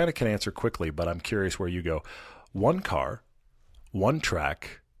I kind of can answer quickly, but I'm curious where you go. One car, one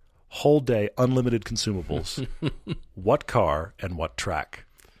track, whole day, unlimited consumables. What car and what track?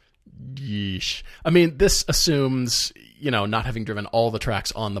 Yeesh. I mean, this assumes, not having driven all the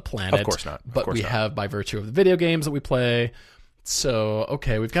tracks on the planet. Of course not. But we have by virtue of the video games that we play. So,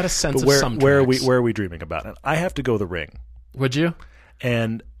 okay, we've got a sense of some where tracks. Where are we dreaming about it? I have to go the Ring. Would you?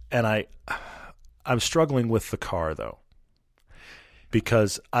 And I'm struggling with the car, though.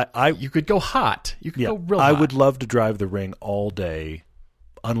 Because you could go hot. You could go real hot. I would love to drive the Ring all day,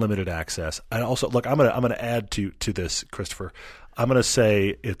 unlimited access. And also, look, I'm gonna add to this, Christopher. I'm gonna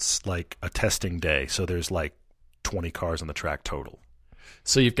say it's like a testing day, so there's like 20 cars on the track total.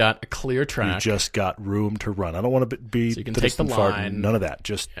 So you've got a clear track. You just got room to run. I don't want to be so you can take the line. None of that.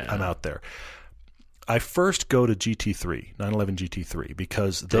 Just I'm out there. I first go to GT3, 911 GT3,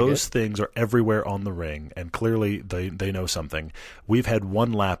 because those things are everywhere on the Ring, and clearly they know something. We've had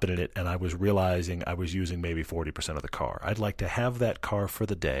one lap in it, and I was realizing I was using maybe 40% of the car. I'd like to have that car for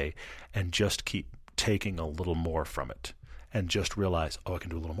the day and just keep taking a little more from it, and just realize, I can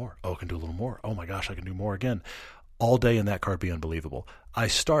do a little more. I can do a little more. Oh, my gosh, I can do more again. All day in that car would be unbelievable. I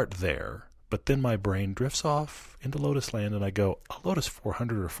start there. But then my brain drifts off into Lotus Land, and I go, a Lotus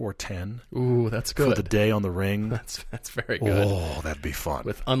 400 or 410. Ooh, that's good. For the day on the Ring. That's very good. Oh, that'd be fun.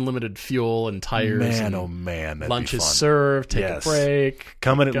 With unlimited fuel and tires. Man, oh man, that'd lunch be fun. Is served, take a break.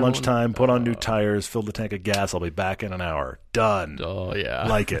 Come in at lunchtime, put on new tires, fill the tank of gas. I'll be back in an hour. Done. Oh, yeah.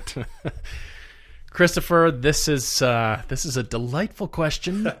 Like it. Christopher, this is a delightful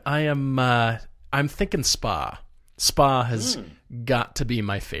question. I'm thinking Spa. Spa has got to be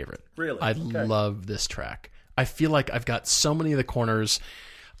my favorite. Really? I love this track. I feel like I've got so many of the corners.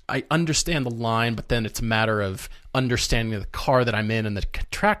 I understand the line, but then it's a matter of understanding the car that I'm in and the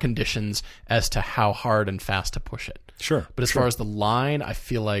track conditions as to how hard and fast to push it. Sure. But as far as the line, I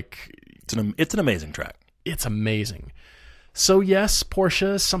feel like it's an amazing track. It's amazing. So yes,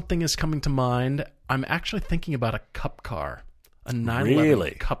 Porsche, something is coming to mind. I'm actually thinking about a cup car. A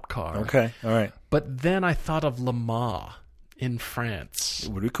 911 cup car. Okay, all right. But then I thought of Le Mans in France.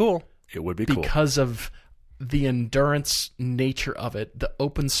 It would be cool. It would be cool. Because of the endurance nature of it, the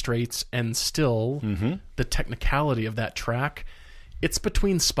open straights, and still the technicality of that track. It's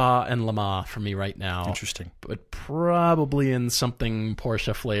between Spa and Le Mans for me right now. Interesting. But probably in something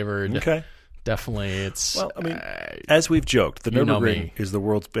Porsche flavored. Okay. Definitely, it's... Well, I mean, as we've joked, the Nürburgring is the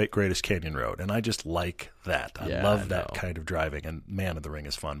world's greatest canyon road, and I just like that. I love that kind of driving, and man, the Ring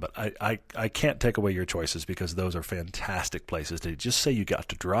is fun. But I can't take away your choices because those are fantastic places to just say you got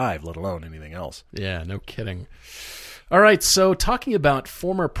to drive, let alone anything else. Yeah, no kidding. All right, so talking about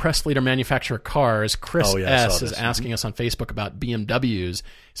former press leader manufacturer cars, Chris S. is asking us on Facebook about BMWs. He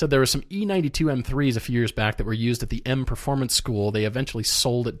said there were some E92 M3s a few years back that were used at the M Performance School. They eventually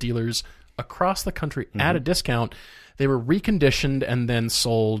sold at dealers across the country at a discount. They were reconditioned and then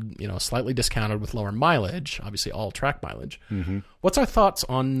sold, slightly discounted with lower mileage, obviously all track mileage. What's our thoughts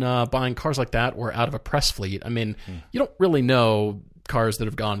on buying cars like that or out of a press fleet? I mean, you don't really know cars that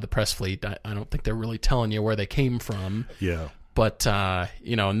have gone to the press fleet. I don't think they're really telling you where they came from. Yeah. But,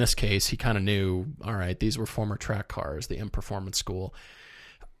 in this case, he kind of knew, all right, these were former track cars, the M Performance School.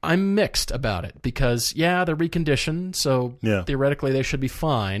 I'm mixed about it because, they're reconditioned, so theoretically they should be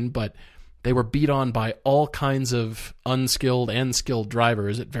fine, but they were beat on by all kinds of unskilled and skilled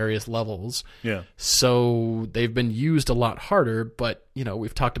drivers at various levels. Yeah. So they've been used a lot harder, but,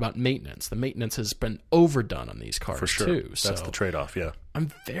 we've talked about maintenance. The maintenance has been overdone on these cars, for sure. too. That's the trade-off, yeah.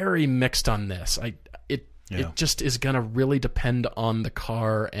 I'm very mixed on this. It just is going to really depend on the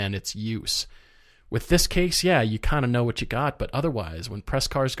car and its use. With this case, you kind of know what you got, but otherwise, when press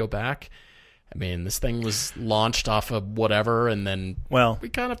cars go back, I mean, this thing was launched off of whatever, and then we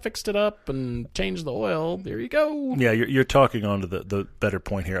kind of fixed it up and changed the oil. There you go. Yeah, you're talking on to the better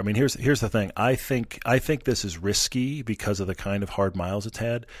point here. I mean, here's the thing. I think this is risky because of the kind of hard miles it's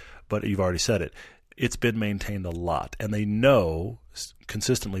had, but you've already said it. It's been maintained a lot, and they know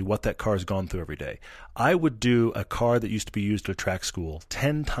consistently what that car's gone through every day. I would do a car that used to be used at a track school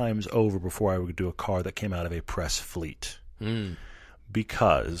 10 times over before I would do a car that came out of a press fleet.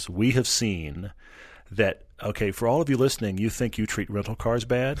 Because we have seen that, okay, for all of you listening, you think you treat rental cars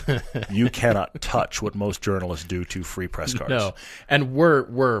bad. You cannot touch what most journalists do to free press cars. No, and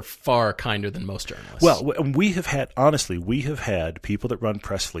we're far kinder than most journalists. Well, we have had people that run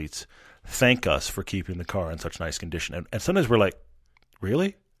press fleets thank us for keeping the car in such nice condition. And sometimes we're like,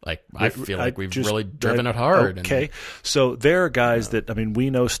 really? Like, I feel like we've really driven it hard. Okay. So there are guys that, I mean,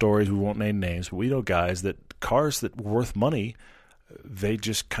 we know stories, we won't name names, but we know guys that cars that were worth money, they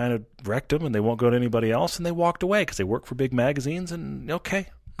just kind of wrecked them and they won't go to anybody else, and they walked away because they work for big magazines, and okay,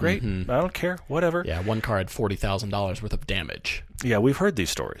 great, I don't care, whatever. Yeah, one car had $40,000 worth of damage. Yeah, we've heard these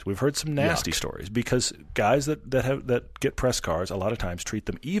stories. We've heard some nasty stories because guys that get press cars a lot of times treat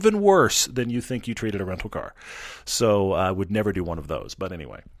them even worse than you think you treated a rental car. So I would never do one of those. But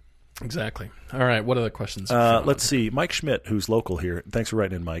anyway. Exactly. All right, what other questions? Let's see. Mike Schmidt, who's local here, thanks for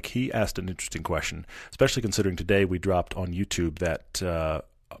writing in, Mike. He asked an interesting question, especially considering today we dropped on YouTube that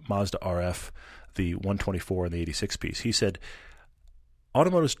Mazda RF, the 124 and the 86 piece. He said,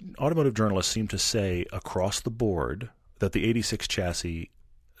 automotive journalists seem to say across the board that the 86 chassis,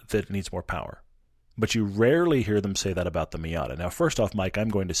 that it needs more power. But you rarely hear them say that about the Miata. Now, first off, Mike, I'm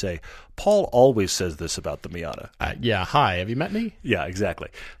going to say Paul always says this about the Miata. Yeah, hi. Have you met me? Yeah, exactly.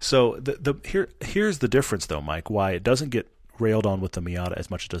 So here's the difference, though, Mike, why it doesn't get railed on with the Miata as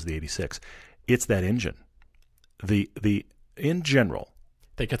much as it does the 86. It's that engine. In general,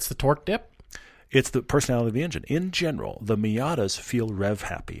 that gets the torque dip? It's the personality of the engine. In general, the Miatas feel rev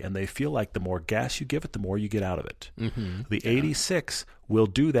happy, and they feel like the more gas you give it, the more you get out of it. Mm-hmm. The 86 will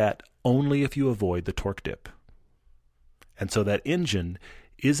do that only if you avoid the torque dip. And so that engine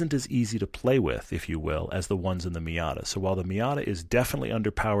isn't as easy to play with, if you will, as the ones in the Miata. So while the Miata is definitely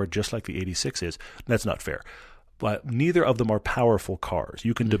underpowered just like the 86 is, that's not fair. But neither of them are powerful cars.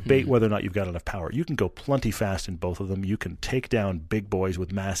 You can debate whether or not you've got enough power. You can go plenty fast in both of them. You can take down big boys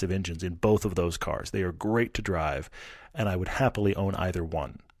with massive engines in both of those cars. They are great to drive, and I would happily own either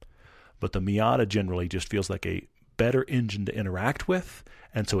one. But the Miata generally just feels like a better engine to interact with,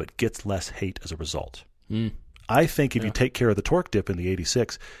 and so it gets less hate as a result. I think if you take care of the torque dip in the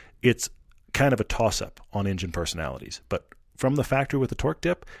 86, it's kind of a toss-up on engine personalities. But from the factory with the torque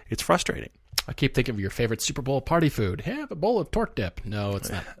dip, it's frustrating. I keep thinking of your favorite Super Bowl party food. Have a bowl of torque dip. No, it's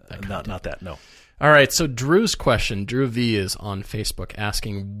not that. Not that, no. All right, so Drew's question, Drew V is on Facebook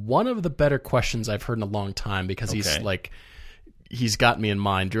asking one of the better questions I've heard in a long time because he's got me in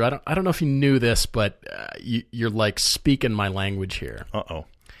mind. Drew, I don't know if you knew this, but you're like speaking my language here. Uh-oh.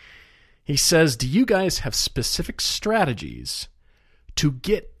 He says, do you guys have specific strategies to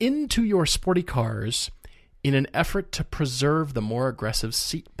get into your sporty cars in an effort to preserve the more aggressive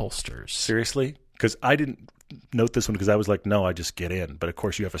seat bolsters? Seriously? Because I didn't note this one because I was like, no, I just get in. But of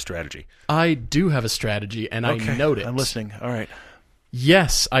course you have a strategy. I do have a strategy, and okay, I note it. I'm listening. All right.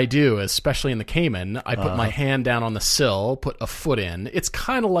 Yes, I do, especially in the Cayman. I put my hand down on the sill, put a foot in. It's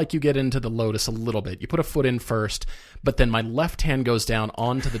kind of like you get into the Lotus a little bit. You put a foot in first, but then my left hand goes down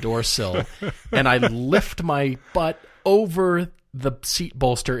onto the door sill, and I lift my butt over the seat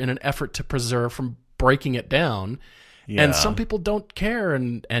bolster in an effort to preserve from breaking it down. Yeah. And some people don't care,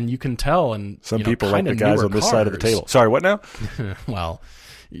 and you can tell. And some people like the guys on this side of the table. Sorry, what now? Well,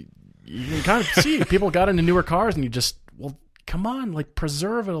 you can kind of see people got into newer cars, and you just, well, come on, like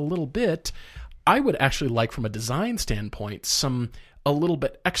preserve it a little bit. I would actually like, from a design standpoint, a little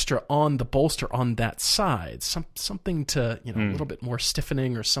bit extra on the bolster on that side, something to a little bit more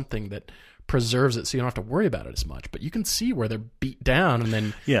stiffening or something that preserves it so you don't have to worry about it as much. But you can see where they're beat down, and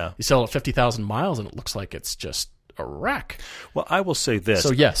then you sell it 50,000 miles, and it looks like it's just a wreck. Well, I will say this.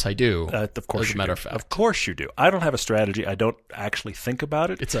 So yes, I do. Of course, as a matter of fact. Of course you do. I don't have a strategy. I don't actually think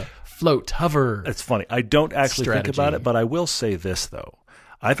about it. It's a float, hover. It's funny. I don't actually think about it, but I will say this, though.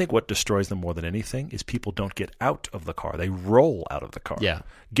 I think what destroys them more than anything is people don't get out of the car. They roll out of the car. Yeah.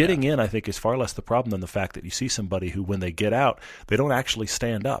 Getting in, I think, is far less the problem than the fact that you see somebody who, when they get out, they don't actually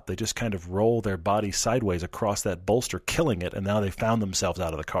stand up. They just kind of roll their body sideways across that bolster, killing it, and now they found themselves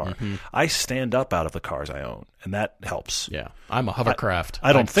out of the car. Mm-hmm. I stand up out of the cars I own, and that helps. Yeah. I'm a hovercraft.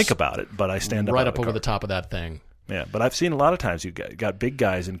 I don't think about it, but I stand up right out up of the over car. the top of that thing. Yeah, but I've seen a lot of times you got big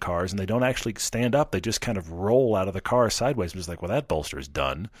guys in cars and they don't actually stand up. They just kind of roll out of the car sideways. I'm just like, well, that bolster is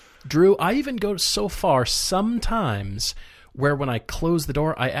done. Drew, I even go so far sometimes where when I close the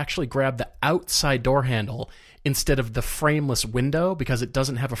door, I actually grab the outside door handle instead of the frameless window because it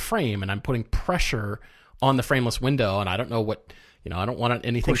doesn't have a frame, and I'm putting pressure on the frameless window, and I don't know what, I don't want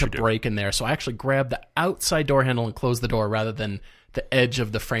anything to break in there. So I actually grab the outside door handle and close the door rather than the edge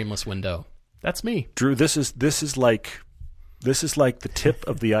of the frameless window. That's me. Drew, this is like the tip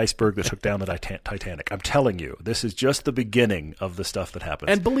of the iceberg that took down the Titanic. I'm telling you, this is just the beginning of the stuff that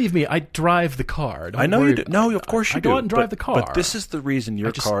happens. And believe me, I drive the car. I know you do. No, of course you do. I go out and drive the car. But this is the reason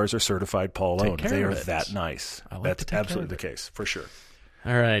your cars are certified Paul owned. They are it. that nice. That's absolutely the case, for sure.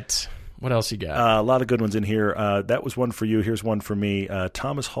 All right. What else you got? A lot of good ones in here. That was one for you. Here's one for me.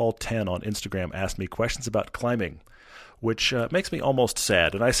 Thomas Hall 10 on Instagram asked me questions about climbing, which makes me almost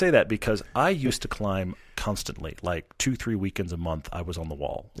sad. And I say that because I used to climb constantly, like 2-3 weekends a month. I was on the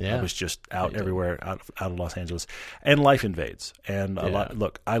wall. Yeah. I was just out everywhere, out of Los Angeles. And life invades. And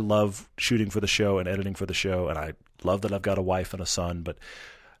look, I love shooting for the show and editing for the show, and I love that I've got a wife and a son, but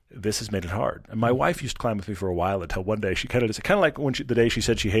this has made it hard. And my wife used to climb with me for a while until one day she kind of like when the day she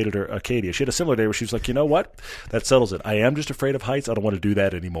said she hated her Acadia. She had a similar day where she was like, you know what? That settles it. I am just afraid of heights. I don't want to do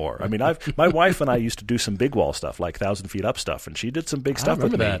that anymore. I mean, my wife and I used to do some big wall stuff, like 1,000 feet up stuff, and she did some big stuff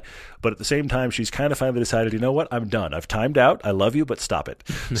with me. But at the same time, she's kind of finally decided, you know what? I'm done. I've timed out. I love you, but stop it.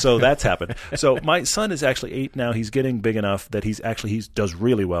 So that's happened. So my son is actually 8 now. He's getting big enough that he does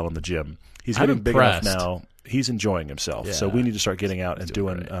really well in the gym. He's getting big enough now. He's enjoying himself. Yeah. So we need to start getting out and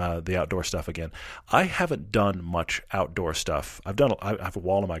doing the outdoor stuff again. I haven't done much outdoor stuff. I have a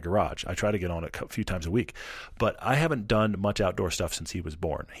wall in my garage. I try to get on it a few times a week. But I haven't done much outdoor stuff since he was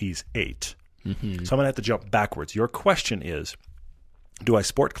born. He's 8. Mm-hmm. So I'm going to have to jump backwards. Your question is, do I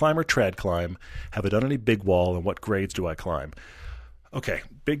sport climb or trad climb? Have I done any big wall, and what grades do I climb? Okay,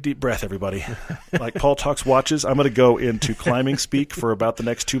 big deep breath, everybody. Like Paul talks watches, I'm going to go into climbing speak for about the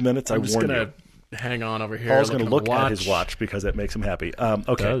next 2 minutes. I warn you. Hang on over here. Paul's going to look at his watch because that makes him happy.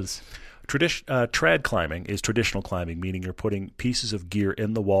 Okay. It does. Trad climbing is traditional climbing, meaning you're putting pieces of gear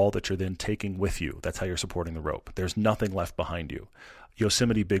in the wall that you're then taking with you. That's how you're supporting the rope. There's nothing left behind you.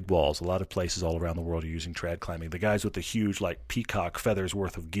 Yosemite big walls, a lot of places all around the world are using trad climbing. The guys with the huge, like, peacock feathers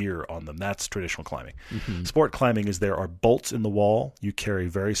worth of gear on them, that's traditional climbing. Mm-hmm. Sport climbing is there are bolts in the wall. You carry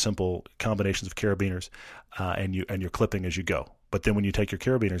very simple combinations of carabiners, and you're clipping as you go. But then when you take your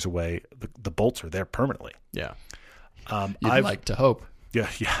carabiners away, the bolts are there permanently. Yeah. You'd like to hope. Yeah,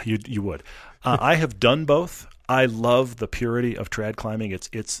 you would. I have done both. I love the purity of trad climbing.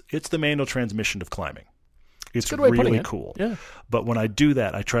 It's the manual transmission of climbing. It's really cool. Yeah. But when I do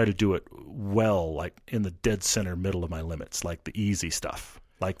that, I try to do it well, like in the dead center middle of my limits, like the easy stuff,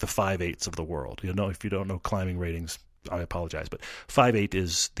 like the 5/8 of the world. If you don't know climbing ratings, I apologize, but 5/8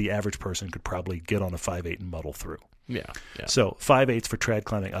 is the average person could probably get on a 5/8 and muddle through. Yeah. So 5/8 for trad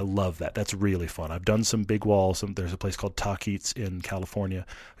climbing, I love that. That's really fun. I've done some big walls. There's a place called Tahquitz in California.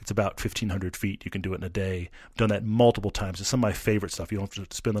 It's about 1,500 feet. You can do it in a day. I've done that multiple times. It's some of my favorite stuff. You don't have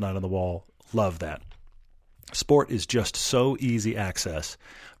to spend the night on the wall. Love that. Sport is just so easy access.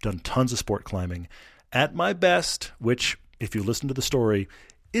 I've done tons of sport climbing. At my best, which, if you listen to the story,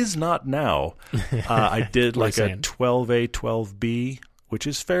 is not now. I did like a 12A, 12B, which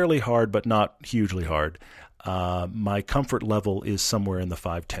is fairly hard, but not hugely hard. My comfort level is somewhere in the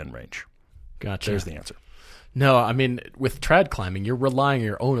 5-10 range. Gotcha. There's the answer. No, I mean, with trad climbing, you're relying on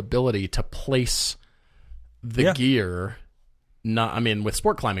your own ability to place the gear. With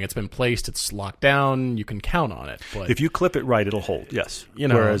sport climbing, it's been placed, it's locked down, you can count on it. But if you clip it right, it'll hold, yes.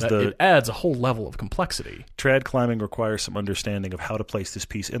 Whereas it adds a whole level of complexity. Trad climbing requires some understanding of how to place this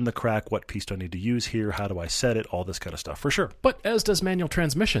piece in the crack, what piece do I need to use here, how do I set it, all this kind of stuff, for sure. But as does manual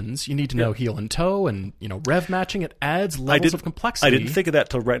transmissions, you need to know heel and toe and rev matching. It adds levels of complexity. I didn't think of that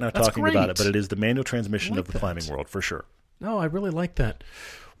till right now talking about it, but it is the manual transmission of the climbing world, for sure. No, I really like that.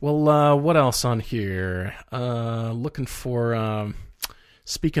 Well, what else on here? Looking for.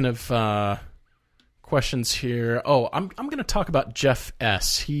 Speaking of questions here, I'm going to talk about Jeff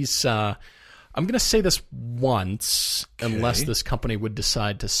S. He's. I'm going to say this once, unless this company would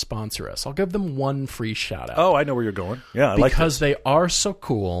decide to sponsor us. I'll give them one free shout out. Oh, I know where you're going. Yeah, I like this. Because they are so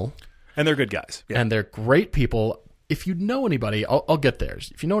cool, and they're good guys, and they're great people. If you know anybody, I'll get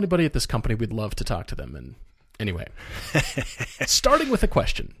theirs. If you know anybody at this company, we'd love to talk to them. And anyway, starting with a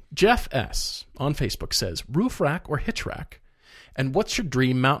question. Jeff S. on Facebook says, roof rack or hitch rack? And what's your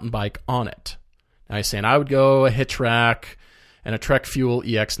dream mountain bike on it? Now he's saying, I would go a hitch rack. and a Trek Fuel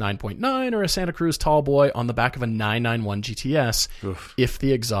EX 9.9 or a Santa Cruz Tallboy on the back of a 991 GTS if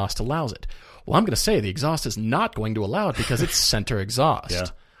the exhaust allows it. Well, I'm going to say the exhaust is not going to allow it because it's center exhaust. Yeah.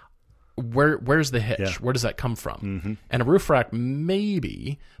 Where's the hitch? Yeah. Where does that come from? And a roof rack,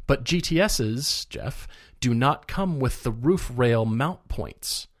 maybe, but GTSs, Jeff, do not come with the roof rail mount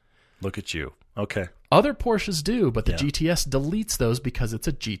points. Look at you. Okay. Other Porsches do, but the GTS deletes those because it's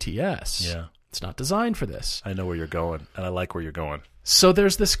a GTS. Yeah. It's not designed for this. I know where you're going, and I like where you're going. So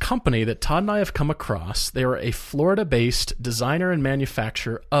there's this company that Todd and I have come across. They are a Florida-based designer and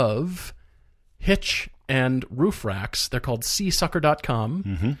manufacturer of hitch and roof racks. They're called seasucker.com.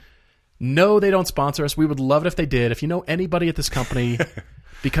 Mm-hmm. No, they don't sponsor us. We would love it if they did. If you know anybody at this company,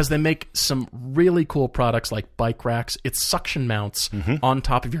 because they make some really cool products like bike racks. It's suction mounts on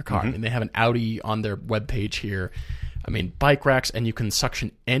top of your car. I mean, they have an Audi on their webpage here. I mean, bike racks, and you can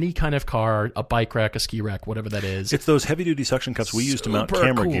suction any kind of car, a bike rack, a ski rack, whatever that is. It's those heavy-duty suction cups we use to mount Super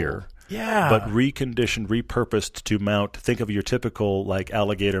camera cool. gear. Yeah. But reconditioned, repurposed to mount, think of your typical like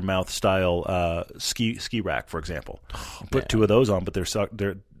alligator mouth style ski rack, for example. Put two of those on, but they're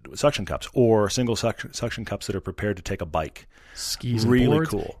suction cups or single suction cups that are prepared to take a bike. Skis and really boards.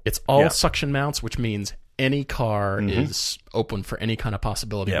 cool. It's all suction mounts, which means any car is open for any kind of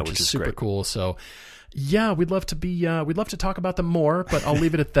possibility, which is super great. cool. So, yeah, we'd love to talk about them more, but I'll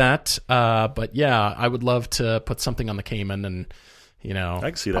leave it at that. But yeah, I would love to put something on the Cayman, and I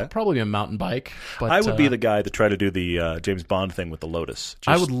can see that. Probably a mountain bike. But I would be the guy that tried to do the James Bond thing with the Lotus.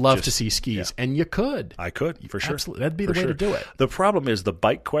 I would love to see skis, and you could. I could, for sure. Absolutely, that'd be the way to do it. The problem is the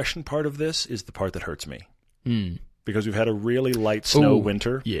bike question part of this is the part that hurts me. Because we've had a really light snow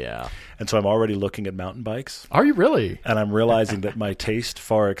winter. Yeah. And so I'm already looking at mountain bikes. Are you really? And I'm realizing that my taste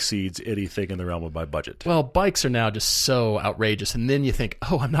far exceeds anything in the realm of my budget. Well, bikes are now just so outrageous. And then you think,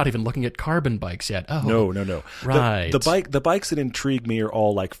 I'm not even looking at carbon bikes yet. Oh, No. Right. The bikes that intrigue me are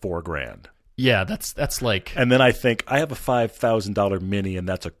all like $4,000. Yeah, that's like... And then I think, I have a $5,000 Mini, and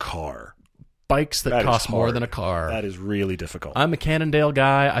that's a car. Bikes that cost more than a car. That is really difficult. I'm a Cannondale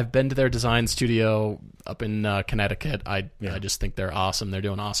guy. I've been to their design studio up in Connecticut. I just think they're awesome. They're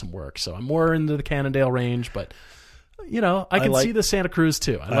doing awesome work. So I'm more into the Cannondale range, but I can see the Santa Cruz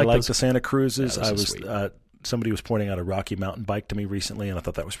too. I like the Santa Cruzes. Yeah, those are sweet. Somebody was pointing out a Rocky Mountain bike to me recently, and I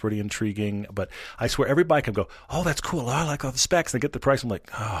thought that was pretty intriguing. But I swear, every bike I go, oh, that's cool. Oh, I like all the specs. And I get the price. I'm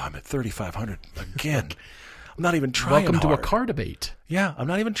like, I'm at $3,500 again. I'm not even trying Welcome hard. to a car debate. Yeah, I'm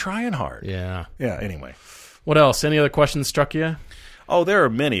not even trying hard. Yeah. Yeah, anyway. What else? Any other questions struck you? Oh, there are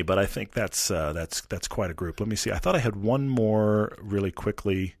many, but I think that's quite a group. Let me see. I thought I had one more really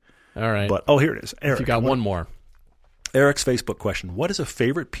quickly. All right. But here it is. Eric, if you got one more. Eric's Facebook question. What is a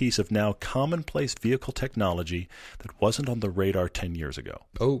favorite piece of now commonplace vehicle technology that wasn't on the radar 10 years ago?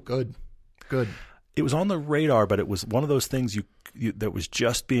 Oh, good. Good. It was on the radar, but it was one of those things that was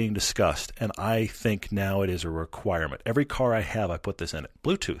just being discussed, and I think now it is a requirement. Every car I have, I put this in it.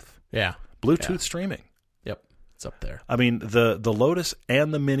 Bluetooth. Yeah. Bluetooth streaming. Yep. It's up there. I mean, the Lotus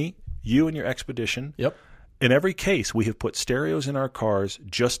and the Mini, you and your Expedition. Yep. In every case, we have put stereos in our cars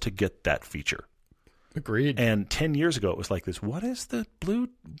just to get that feature. Agreed. And 10 years ago, it was like this, what is the blue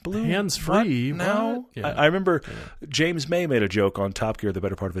hands-free now? Yeah. I remember James May made a joke on Top Gear the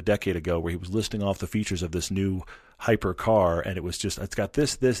better part of a decade ago where he was listing off the features of this new hyper car, and it was just, it's got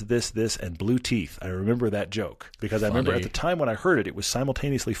this, and blue teeth. I remember that joke because I remember at the time when I heard it, it was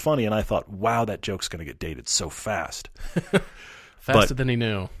simultaneously funny, and I thought, wow, that joke's going to get dated so fast. Faster than he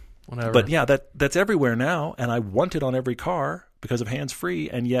knew. Whatever. But yeah, that's everywhere now, and I want it on every car because of hands-free,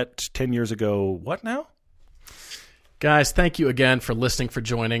 and yet 10 years ago, what now? Guys, thank you again for listening, for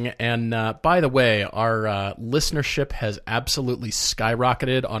joining. And by the way, our listenership has absolutely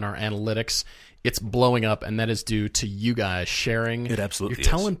skyrocketed on our analytics. It's blowing up, and that is due to you guys sharing. It absolutely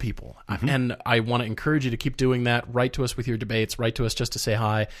You're telling people. And I want to encourage you to keep doing that. Write to us with your debates. Write to us just to say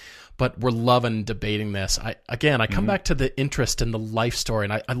hi. But we're loving debating this. I come back to the interest in the life story,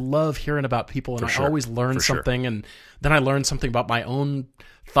 and I love hearing about people, and I always learn something, and then I learn something about my own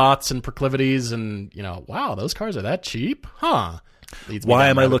thoughts and proclivities, and, wow, those cars are that cheap? Huh. Why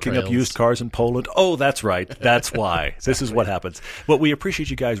am I looking up used cars in Poland? Oh, that's right. That's why. This is what happens. But we appreciate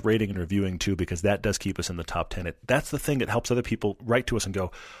you guys rating and reviewing, too, because that does keep us in the top 10. That's the thing that helps other people write to us and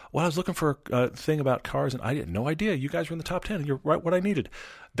go, well, I was looking for a thing about cars, and I had no idea. You guys were in the top 10, and you're right what I needed.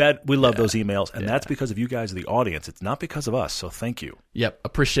 We love those emails, and that's because of you guys, the audience. It's not because of us, so thank you. Yep,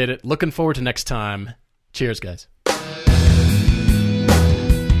 appreciate it. Looking forward to next time. Cheers, guys.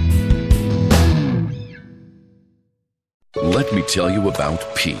 Let me tell you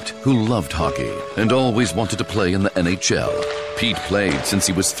about Pete, who loved hockey and always wanted to play in the NHL. Pete played since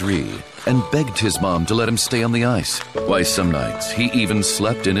he was 3 and begged his mom to let him stay on the ice. Why, some nights he even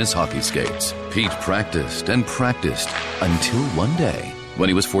slept in his hockey skates. Pete practiced and practiced until one day, when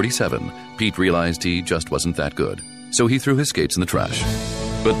he was 47, Pete realized he just wasn't that good. So he threw his skates in the trash.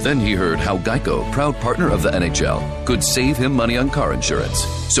 But then he heard how Geico, proud partner of the NHL, could save him money on car insurance.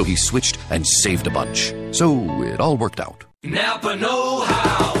 So he switched and saved a bunch. So it all worked out. Napa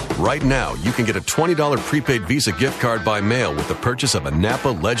know-how. Right now, you can get a $20 prepaid Visa gift card by mail with the purchase of a Napa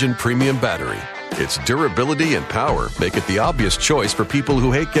Legend Premium Battery. Its durability and power make it the obvious choice for people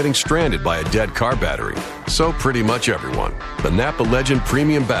who hate getting stranded by a dead car battery. So pretty much everyone. The Napa Legend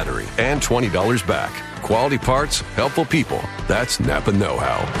Premium Battery and $20 back. Quality parts, helpful people. That's Napa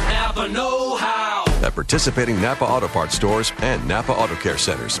know-how. Napa know-how. At participating Napa Auto Parts stores and Napa Auto Care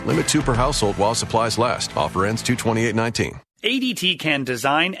centers. Limit 2 per household while supplies last. Offer ends 2/28/19. ADT can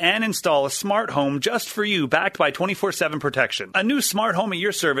design and install a smart home just for you, backed by 24/7 protection. A new smart home at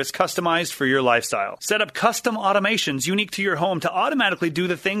your service, customized for your lifestyle. Set up custom automations unique to your home to automatically do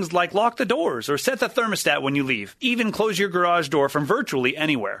the things like lock the doors or set the thermostat when you leave. Even close your garage door from virtually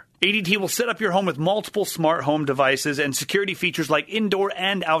anywhere. ADT will set up your home with multiple smart home devices and security features like indoor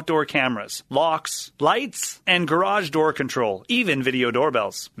and outdoor cameras, locks, lights, and garage door control, even video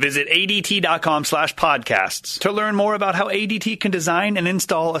doorbells. Visit ADT.com/podcasts to learn more about how ADT can design and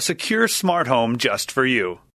install a secure smart home just for you.